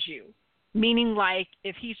he gives you. Meaning, like,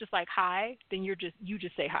 if he's just like hi, then you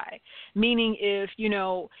just say hi. Meaning, if he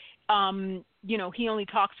only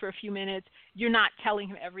talks for a few minutes, you're not telling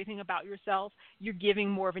him everything about yourself. You're giving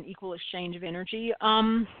more of an equal exchange of energy.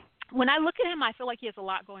 When I look at him, I feel like he has a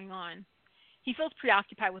lot going on. He feels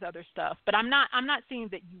preoccupied with other stuff, but I'm not seeing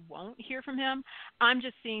that you won't hear from him. I'm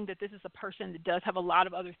just seeing that this is a person that does have a lot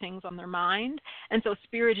of other things on their mind. And so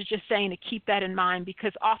Spirit is just saying to keep that in mind,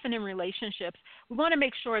 because often in relationships, we want to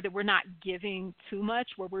make sure that we're not giving too much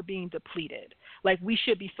where we're being depleted. Like, we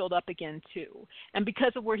should be filled up again too. And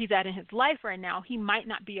because of where he's at in his life right now, he might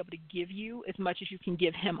not be able to give you as much as you can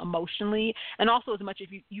give him emotionally, and also as much as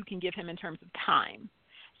you can give him in terms of time.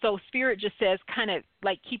 So Spirit just says kind of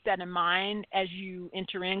like keep that in mind as you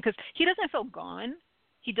enter in, because he doesn't feel gone.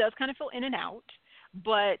 He does kind of feel in and out,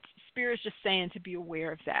 but Spirit's just saying to be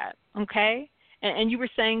aware of that, okay? And you were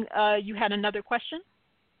saying you had another question?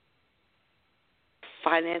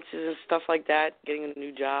 Finances and stuff like that, getting a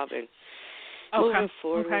new job and moving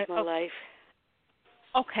forward with my life.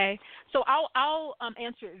 Okay, so I'll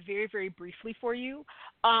answer it very, very briefly for you.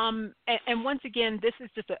 And once again, this is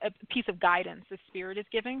just a piece of guidance the Spirit is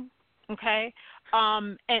giving, okay?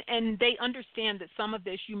 And they understand that some of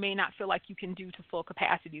this you may not feel like you can do to full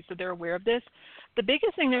capacity, so they're aware of this. The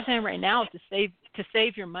biggest thing they're saying right now is to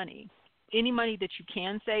save your money. Any money that you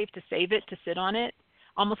can save, to save it, to sit on it,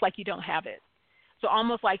 almost like you don't have it. So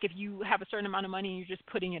almost like if you have a certain amount of money and you're just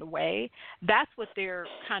putting it away, that's what they're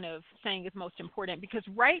kind of saying is most important. Because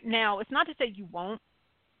right now, it's not to say you won't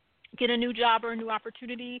get a new job or a new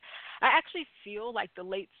opportunity. I actually feel like the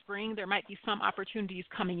late spring there might be some opportunities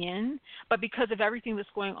coming in, but because of everything that's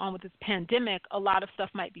going on with this pandemic, a lot of stuff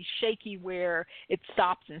might be shaky where it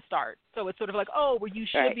stops and starts. So it's sort of like, oh, well, you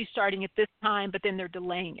should be starting at this time, but then they're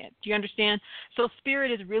delaying it. Do you understand? So Spirit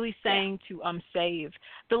is really saying to save.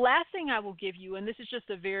 The last thing I will give you, and this is just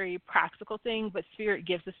a very practical thing, but Spirit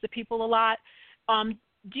gives this to people a lot.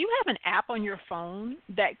 Do you have an app on your phone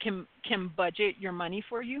that can budget your money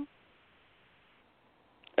for you?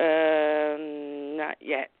 Not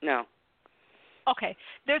yet, no. Okay,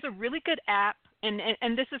 there's a really good app,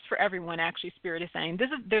 and this is for everyone, actually, Spirit is saying.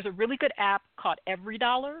 There's a really good app called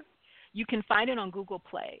EveryDollar. You can find it on Google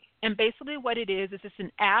Play. And basically what it is it's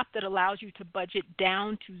an app that allows you to budget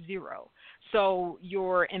down to zero. So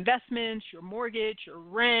your investments, your mortgage, your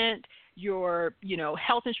rent, your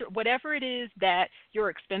health insurance, whatever it is that your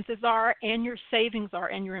expenses are and your savings are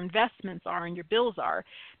and your investments are and your bills are,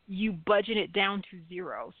 you budget it down to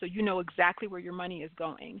zero, so you know exactly where your money is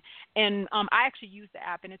going. And I actually use the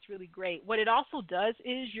app, and it's really great. What it also does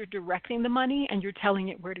is you're directing the money, and you're telling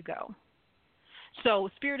it where to go. So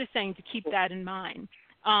Spirit is saying to keep that in mind.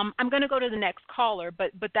 I'm going to go to the next caller,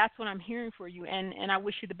 but that's what I'm hearing for you, and I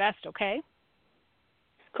wish you the best, okay?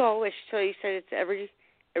 Cool. Wish. So you said it's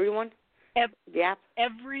everyone? The app?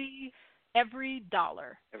 Every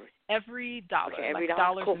dollar. Every dollar. Okay, every like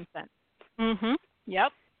dollar. Dollars Cool. and cents. Mm-hmm.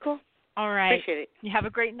 Yep. Cool. All right. Appreciate it. You have a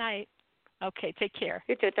great night. Okay, take care.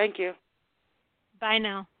 You too. Thank you. Bye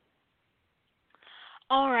now.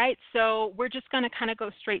 All right, so we're just going to kind of go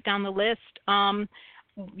straight down the list.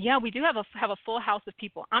 We do have a full house of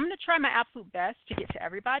people. I'm going to try my absolute best to get to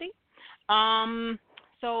everybody.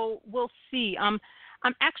 So we'll see. I'm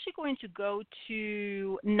actually going to go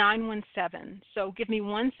to 917. So give me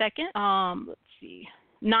 1 second. Let's see.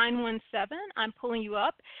 917, I'm pulling you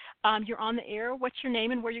up. You're on the air. What's your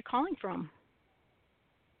name and where you're calling from?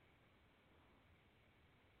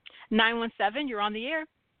 917, you're on the air.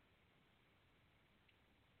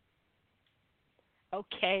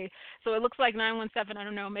 Okay, so it looks like 917, I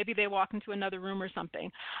don't know, maybe they walk into another room or something.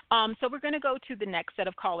 So we're going to go to the next set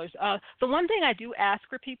of callers. The one thing I do ask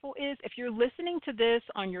for people is if you're listening to this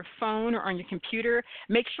on your phone or on your computer,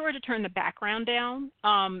 make sure to turn the background down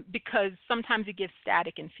because sometimes it gives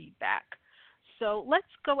static and feedback. So let's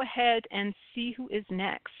go ahead and see who is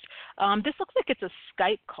next. This looks like it's a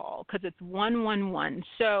Skype call because it's 111.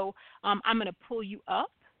 So I'm going to pull you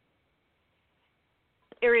up.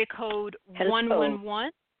 Area code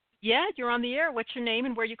 111. Yeah, you're on the air. What's your name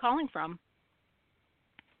and where are you calling from?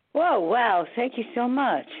 Whoa, wow. Thank you so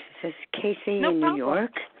much. This is Casey in New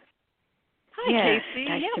York. Hi, yes, Casey.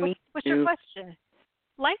 Nice to meet what's you. your question?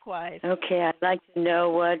 Likewise. Okay, I'd like to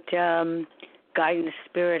know what guidance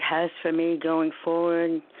Spirit has for me going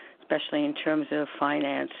forward, especially in terms of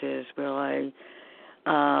finances. Will I,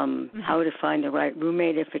 how to find the right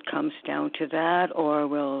roommate if it comes down to that, or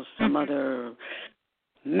will some other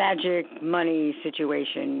magic money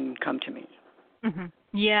situation come to me?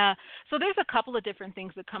 Yeah, so there's a couple of different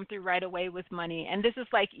things that come through right away with money, and this is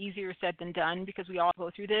like easier said than done because we all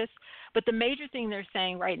go through this, but the major thing they're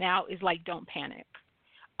saying right now is like don't panic.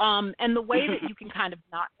 And the way that you can kind of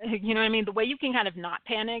not, you know what I mean? The way you can kind of not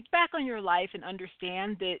panic back on your life and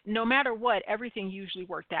understand that no matter what, everything usually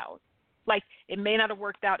worked out. Like, it may not have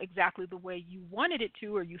worked out exactly the way you wanted it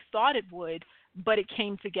to or you thought it would, but it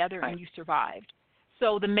came together and you survived.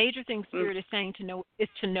 So the major thing Spirit is saying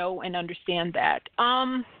to know and understand that.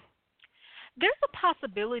 There's a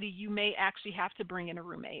possibility you may actually have to bring in a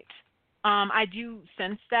roommate. I do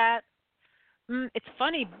sense that. It's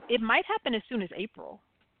funny. It might happen as soon as April,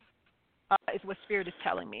 is what Spirit is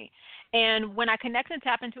telling me. And when I connect and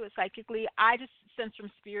tap into it psychically, I just sense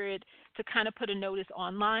from Spirit to kind of put a notice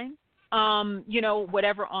online.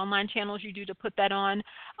 Whatever online channels you do to put that on.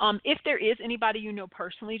 If there is anybody you know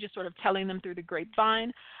personally, just sort of telling them through the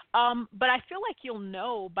grapevine. But I feel like you'll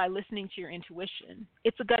know by listening to your intuition.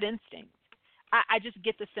 It's a gut instinct. I just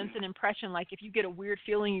get the sense and impression, like if you get a weird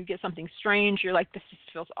feeling, you get something strange, you're like, this just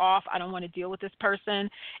feels off, I don't want to deal with this person.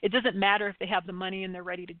 It doesn't matter if they have the money and they're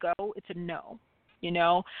ready to go. It's a no.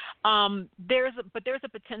 There's a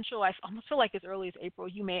potential. I almost feel like as early as April,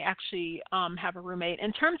 you may actually have a roommate.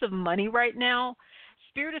 In terms of money right now,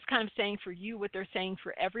 Spirit is kind of saying for you what they're saying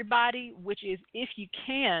for everybody, which is if you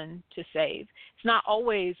can to save. It's not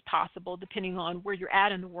always possible depending on where you're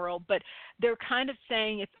at in the world, but they're kind of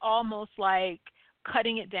saying it's almost like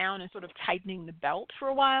cutting it down and sort of tightening the belt for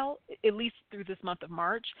a while, at least through this month of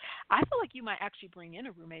March. I feel like you might actually bring in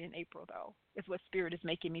a roommate in April, though, is what Spirit is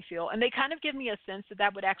making me feel. And they kind of give me a sense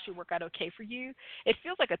that would actually work out okay for you. It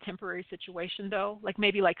feels like a temporary situation, though, like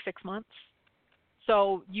maybe like 6 months.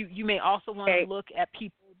 So you may also want to look at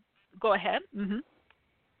people. Go ahead. Mm-hmm.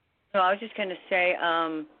 So I was just going to say,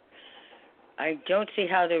 I don't see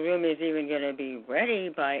how the room is even going to be ready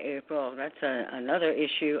by April. That's another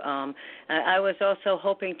issue. I was also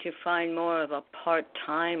hoping to find more of a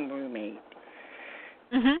part-time roommate.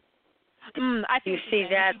 Mm-hmm. I think you see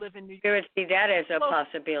that? Spirit see that as a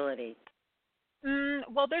possibility.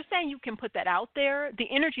 Well, they're saying you can put that out there. The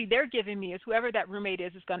energy they're giving me is whoever that roommate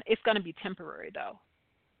is going to be temporary, though.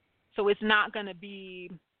 So it's not going to be,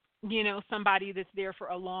 somebody that's there for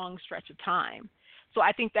a long stretch of time. So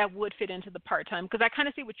I think that would fit into the part-time, because I kind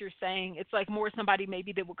of see what you're saying. It's like more somebody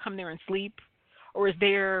maybe that will come there and sleep or is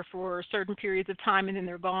there for certain periods of time and then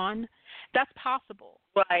they're gone. That's possible.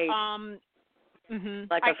 Right.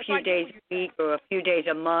 Like a few days a week or a few days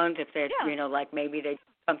a month if they're, like maybe they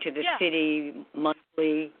come to the city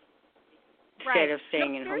monthly instead of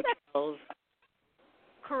staying in hotels.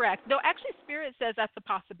 Correct. Though actually Spirit says that's a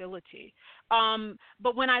possibility.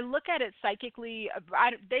 But when I look at it psychically,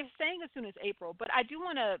 they're saying as soon as April, but I do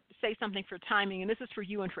want to say something for timing, and this is for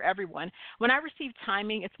you and for everyone. When I receive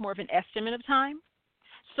timing, it's more of an estimate of time.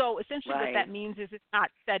 So essentially what that means is it's not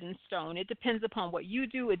set in stone. It depends upon what you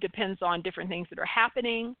do. It depends on different things that are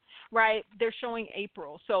happening, right? They're showing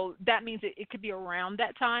April. So that means it could be around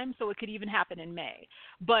that time. So it could even happen in May.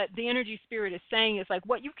 But the energy Spirit is saying is like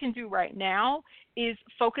what you can do right now is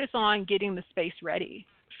focus on getting the space ready.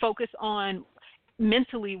 Focus on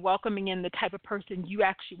mentally welcoming in the type of person you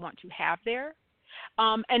actually want to have there.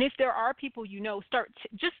 And if there are people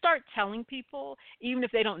just start telling people, even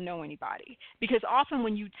if they don't know anybody. Because often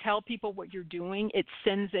when you tell people what you're doing, it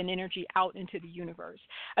sends an energy out into the universe.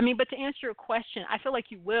 But to answer your question, I feel like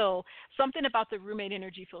you will. Something about the roommate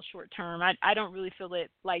energy feels short term. I don't really feel it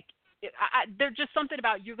like there's just something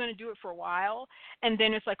about you're going to do it for a while, and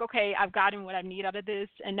then it's like, okay, I've gotten what I need out of this,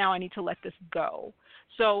 and now I need to let this go.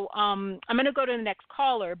 So I'm going to go to the next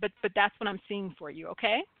caller, but that's what I'm seeing for you,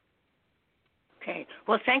 okay? Okay.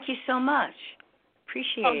 Well, thank you so much.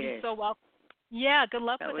 Appreciate it. You're so welcome. Yeah, good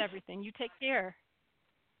luck with everything. You take care.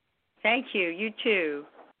 Thank you. You too.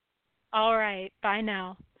 All right. Bye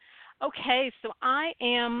now. Okay, so I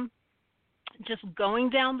am just going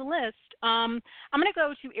down the list. I'm going to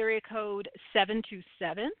go to area code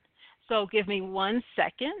 727. So give me 1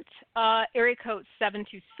 second. Area code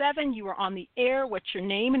 727, you are on the air. What's your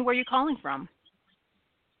name and where are you calling from?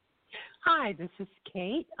 Hi, this is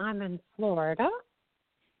Kate. I'm in Florida.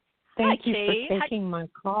 Thank you for taking my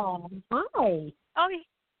call. Hi. Oh,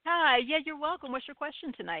 hi. Yeah, you're welcome. What's your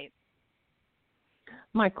question tonight?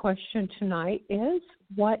 My question tonight is,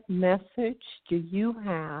 what message do you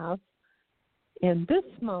have in this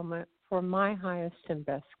moment for my highest and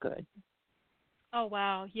best good? Oh,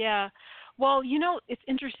 wow. Yeah. Well, it's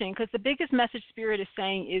interesting because the biggest message Spirit is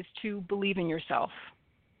saying is to believe in yourself.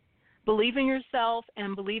 Believe in yourself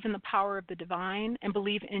and believe in the power of the divine and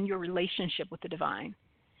believe in your relationship with the divine.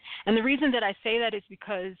 And the reason that I say that is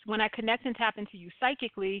because when I connect and tap into you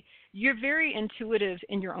psychically, you're very intuitive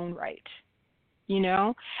in your own right. you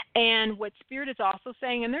know? And what Spirit is also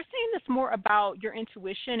saying, and they're saying this more about your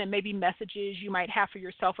intuition and maybe messages you might have for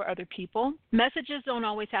yourself or other people. Messages don't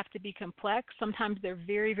always have to be complex. Sometimes they're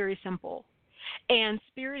very, very simple. And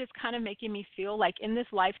Spirit is kind of making me feel like in this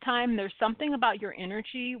lifetime, there's something about your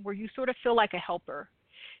energy where you sort of feel like a helper.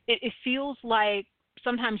 It feels like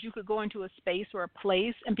sometimes you could go into a space or a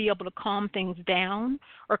place and be able to calm things down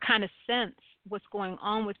or kind of sense what's going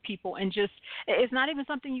on with people, and just, it's not even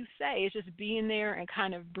something you say, it's just being there and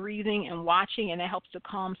kind of breathing and watching, and it helps to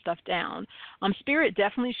calm stuff down. Spirit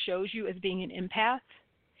definitely shows you as being an empath,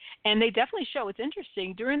 and they definitely show, it's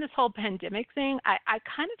interesting, during this whole pandemic thing, I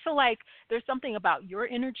kind of feel like there's something about your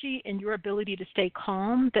energy and your ability to stay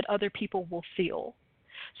calm that other people will feel.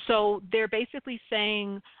 So they're basically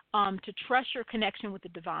saying to trust your connection with the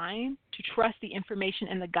divine, to trust the information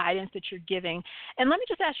and the guidance that you're giving. And let me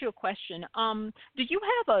just ask you a question. Do you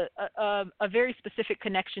have a very specific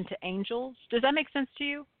connection to angels? Does that make sense to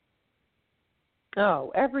you?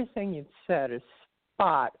 Oh, everything you've said is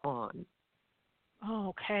spot on. Oh,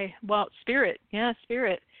 okay. Well, Spirit. Yeah,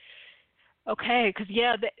 Spirit. Okay, because,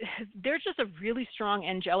 yeah, there's just a really strong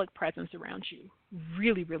angelic presence around you.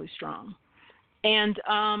 Really, really strong. And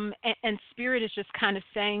Spirit is just kind of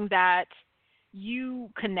saying that you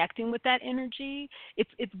connecting with that energy,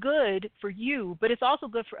 it's good for you, but it's also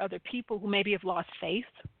good for other people who maybe have lost faith,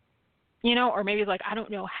 you know, or maybe like, I don't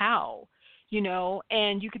know how, you know,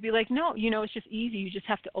 and you could be like, no, you know, it's just easy. You just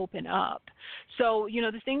have to open up. So, you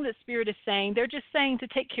know, the thing that Spirit is saying, they're just saying to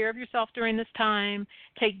take care of yourself during this time,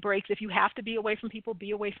 take breaks. If you have to be away from people,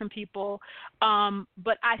 be away from people.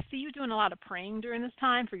 But I see you doing a lot of praying during this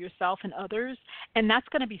time for yourself and others, and that's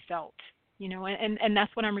going to be felt, you know, and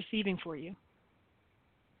that's what I'm receiving for you.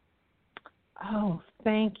 Oh,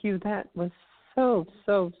 thank you. That was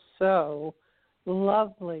so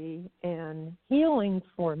lovely and healing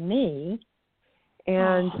for me.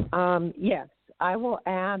 And yes, I will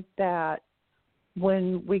add that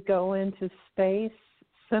when we go into space,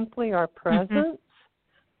 simply our presence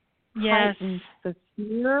heightens the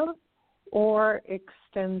fear or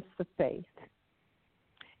extends the faith.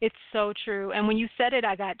 It's so true. And when you said it,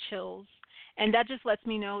 I got chills. And that just lets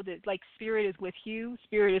me know that, like, Spirit is with you,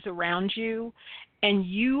 Spirit is around you, and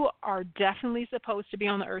you are definitely supposed to be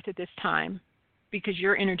on the earth at this time because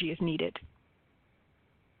your energy is needed.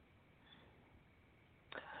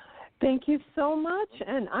 Thank you so much,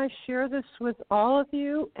 and I share this with all of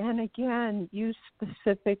you. And again, you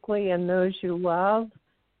specifically and those you love,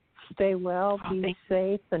 stay well, be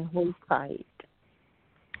safe, and hold tight.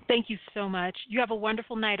 Thank you so much. You have a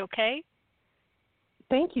wonderful night, okay?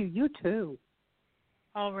 Thank you. You too.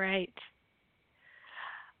 All right.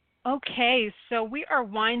 Okay, so we are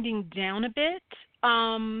winding down a bit.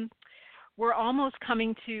 We're almost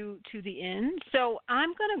coming to the end. So I'm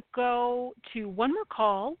going to go to one more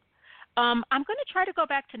call. I'm going to try to go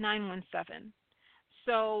back to 917.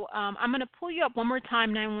 So I'm going to pull you up one more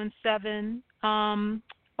time, 917.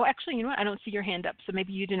 Oh, actually, you know what? I don't see your hand up, so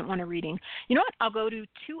maybe you didn't want a reading. You know what? I'll go to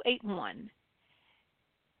 281.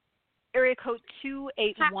 Area code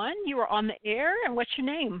 281. Hi. You are on the air, and what's your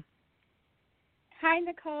name? Hi,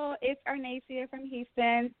 Nicole. It's Arnacia from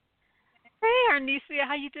Houston. Hey, Arnacia.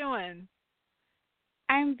 How you doing?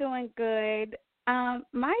 I'm doing good.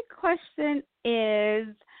 My question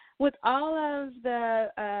is, with all of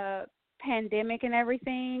the pandemic and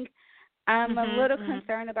everything, I'm a little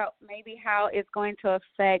concerned about maybe how it's going to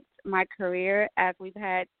affect my career, as we've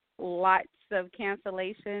had lots of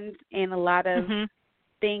cancellations and a lot of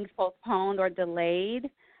things postponed or delayed.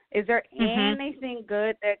 Is there anything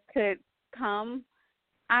good that could come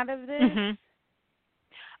out of this?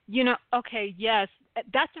 You know, okay, yes,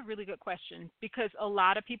 that's a really good question, because a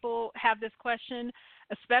lot of people have this question,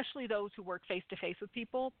 especially those who work face-to-face with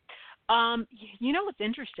people. You know what's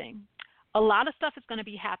interesting? A lot of stuff is going to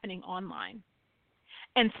be happening online.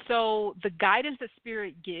 And so the guidance that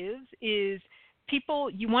Spirit gives is people,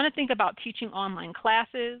 you want to think about teaching online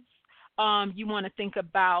classes. You want to think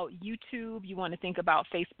about YouTube. You want to think about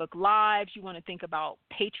Facebook Lives. You want to think about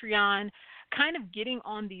Patreon, kind of getting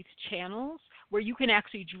on these channels where you can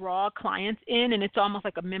actually draw clients in, and it's almost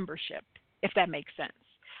like a membership, if that makes sense.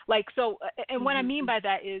 Like, so, and what I mean by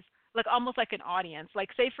that is, like, almost like an audience. Like,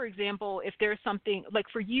 say, for example, if there's something, like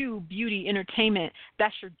for you, beauty, entertainment,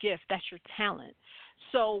 that's your gift, that's your talent.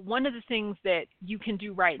 So one of the things that you can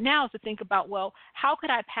do right now is to think about, well, how could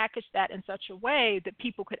I package that in such a way that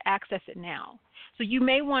people could access it now? So you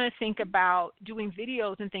may want to think about doing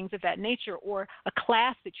videos and things of that nature, or a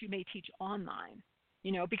class that you may teach online,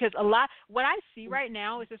 you know, because what I see right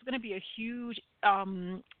now is there's going to be a huge,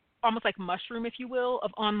 almost like mushroom, if you will,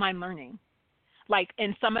 of online learning.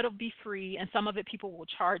 And some of it will be free, and some of it people will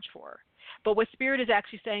charge for. But what Spirit is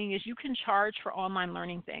actually saying is you can charge for online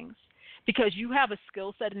learning things because you have a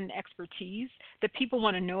skill set and an expertise that people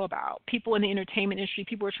want to know about. People in the entertainment industry,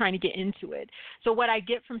 people are trying to get into it. So what I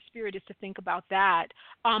get from Spirit is to think about that.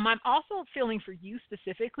 I'm also feeling for you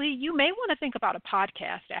specifically, you may want to think about a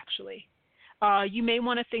podcast, actually. You may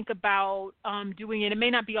want to think about doing it. It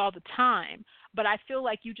may not be all the time, but I feel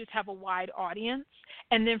like you just have a wide audience.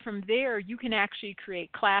 And then from there, you can actually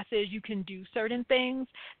create classes. You can do certain things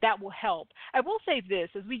that will help. I will say this,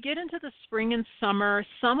 as we get into the spring and summer,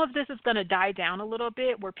 some of this is going to die down a little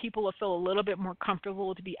bit where people will feel a little bit more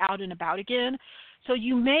comfortable to be out and about again. So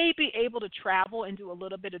you may be able to travel and do a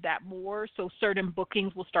little bit of that more, so certain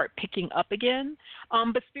bookings will start picking up again.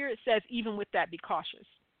 But Spirit says even with that, be cautious.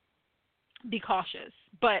 Be cautious.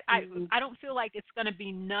 But I don't feel like it's going to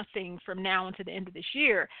be nothing from now until the end of this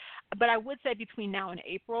year. But I would say between now and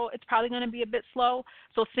April, it's probably going to be a bit slow.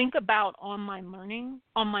 So think about online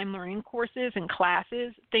learning courses and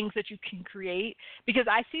classes, things that you can create, because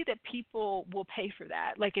I see that people will pay for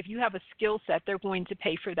that. Like if you have a skill set, they're going to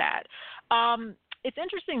pay for that. It's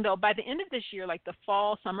interesting, though, by the end of this year, like the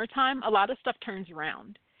fall, summertime, a lot of stuff turns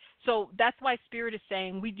around. So that's why Spirit is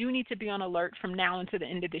saying we do need to be on alert from now until the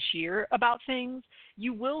end of this year about things.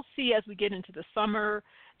 You will see as we get into the summer,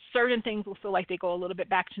 certain things will feel like they go a little bit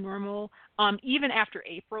back to normal. Even after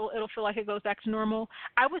April, it'll feel like it goes back to normal.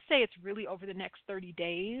 I would say it's really over the next 30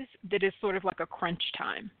 days that is sort of like a crunch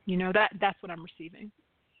time. That's what I'm receiving.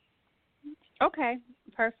 Okay,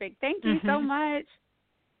 perfect. Thank you so much.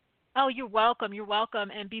 Oh, you're welcome. You're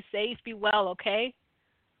welcome. And be safe, be well, okay?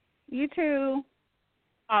 You too.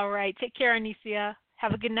 All right. Take care, Anicia.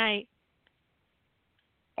 Have a good night.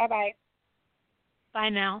 Bye-bye. Bye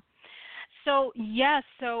now. So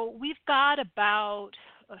we've got about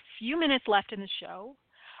a few minutes left in the show.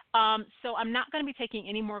 So I'm not going to be taking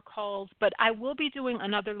any more calls, but I will be doing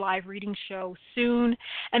another live reading show soon.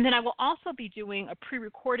 And then I will also be doing a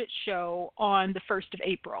pre-recorded show on the 1st of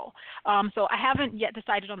April. So I haven't yet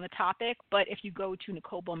decided on the topic, but if you go to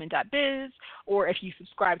NicoleBowman.biz, or if you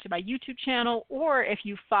subscribe to my YouTube channel, or if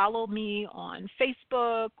you follow me on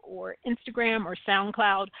Facebook or Instagram or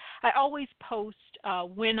SoundCloud, I always post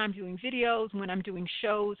when I'm doing videos, when I'm doing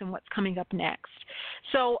shows, and what's coming up next.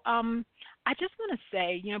 So I just want to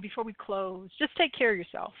say, before we close, just take care of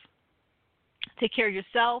yourself. Take care of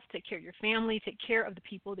yourself, take care of your family, take care of the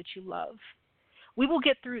people that you love. We will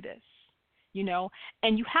get through this,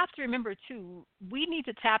 and you have to remember, too, we need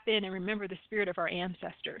to tap in and remember the spirit of our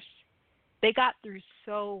ancestors. They got through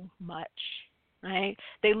so much, right?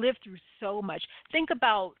 They lived through so much. Think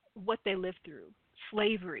about what they lived through: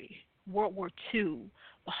 slavery, World War II,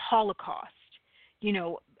 the Holocaust,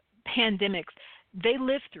 pandemics. They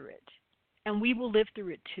lived through it. And we will live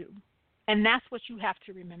through it too. And that's what you have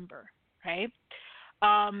to remember, right?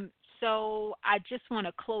 So I just want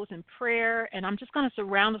to close in prayer, and I'm just going to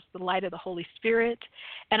surround us with the light of the Holy Spirit.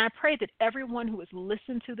 And I pray that everyone who has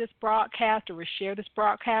listened to this broadcast or will share this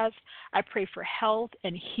broadcast, I pray for health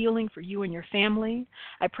and healing for you and your family.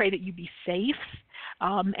 I pray that you be safe.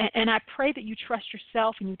 And I pray that you trust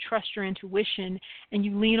yourself and you trust your intuition and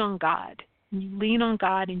you lean on God. And you lean on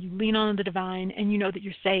God and you lean on the divine, and you know that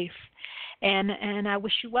you're safe. And I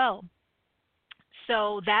wish you well.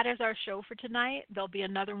 So that is our show for tonight. There'll be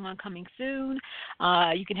another one coming soon.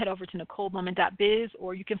 You can head over to NicoleBowman.biz,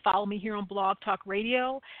 or you can follow me here on Blog Talk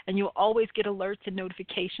Radio, and you'll always get alerts and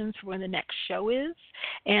notifications for when the next show is.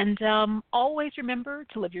 And always remember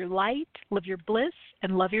to live your light, live your bliss,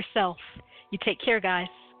 and love yourself. You take care, guys.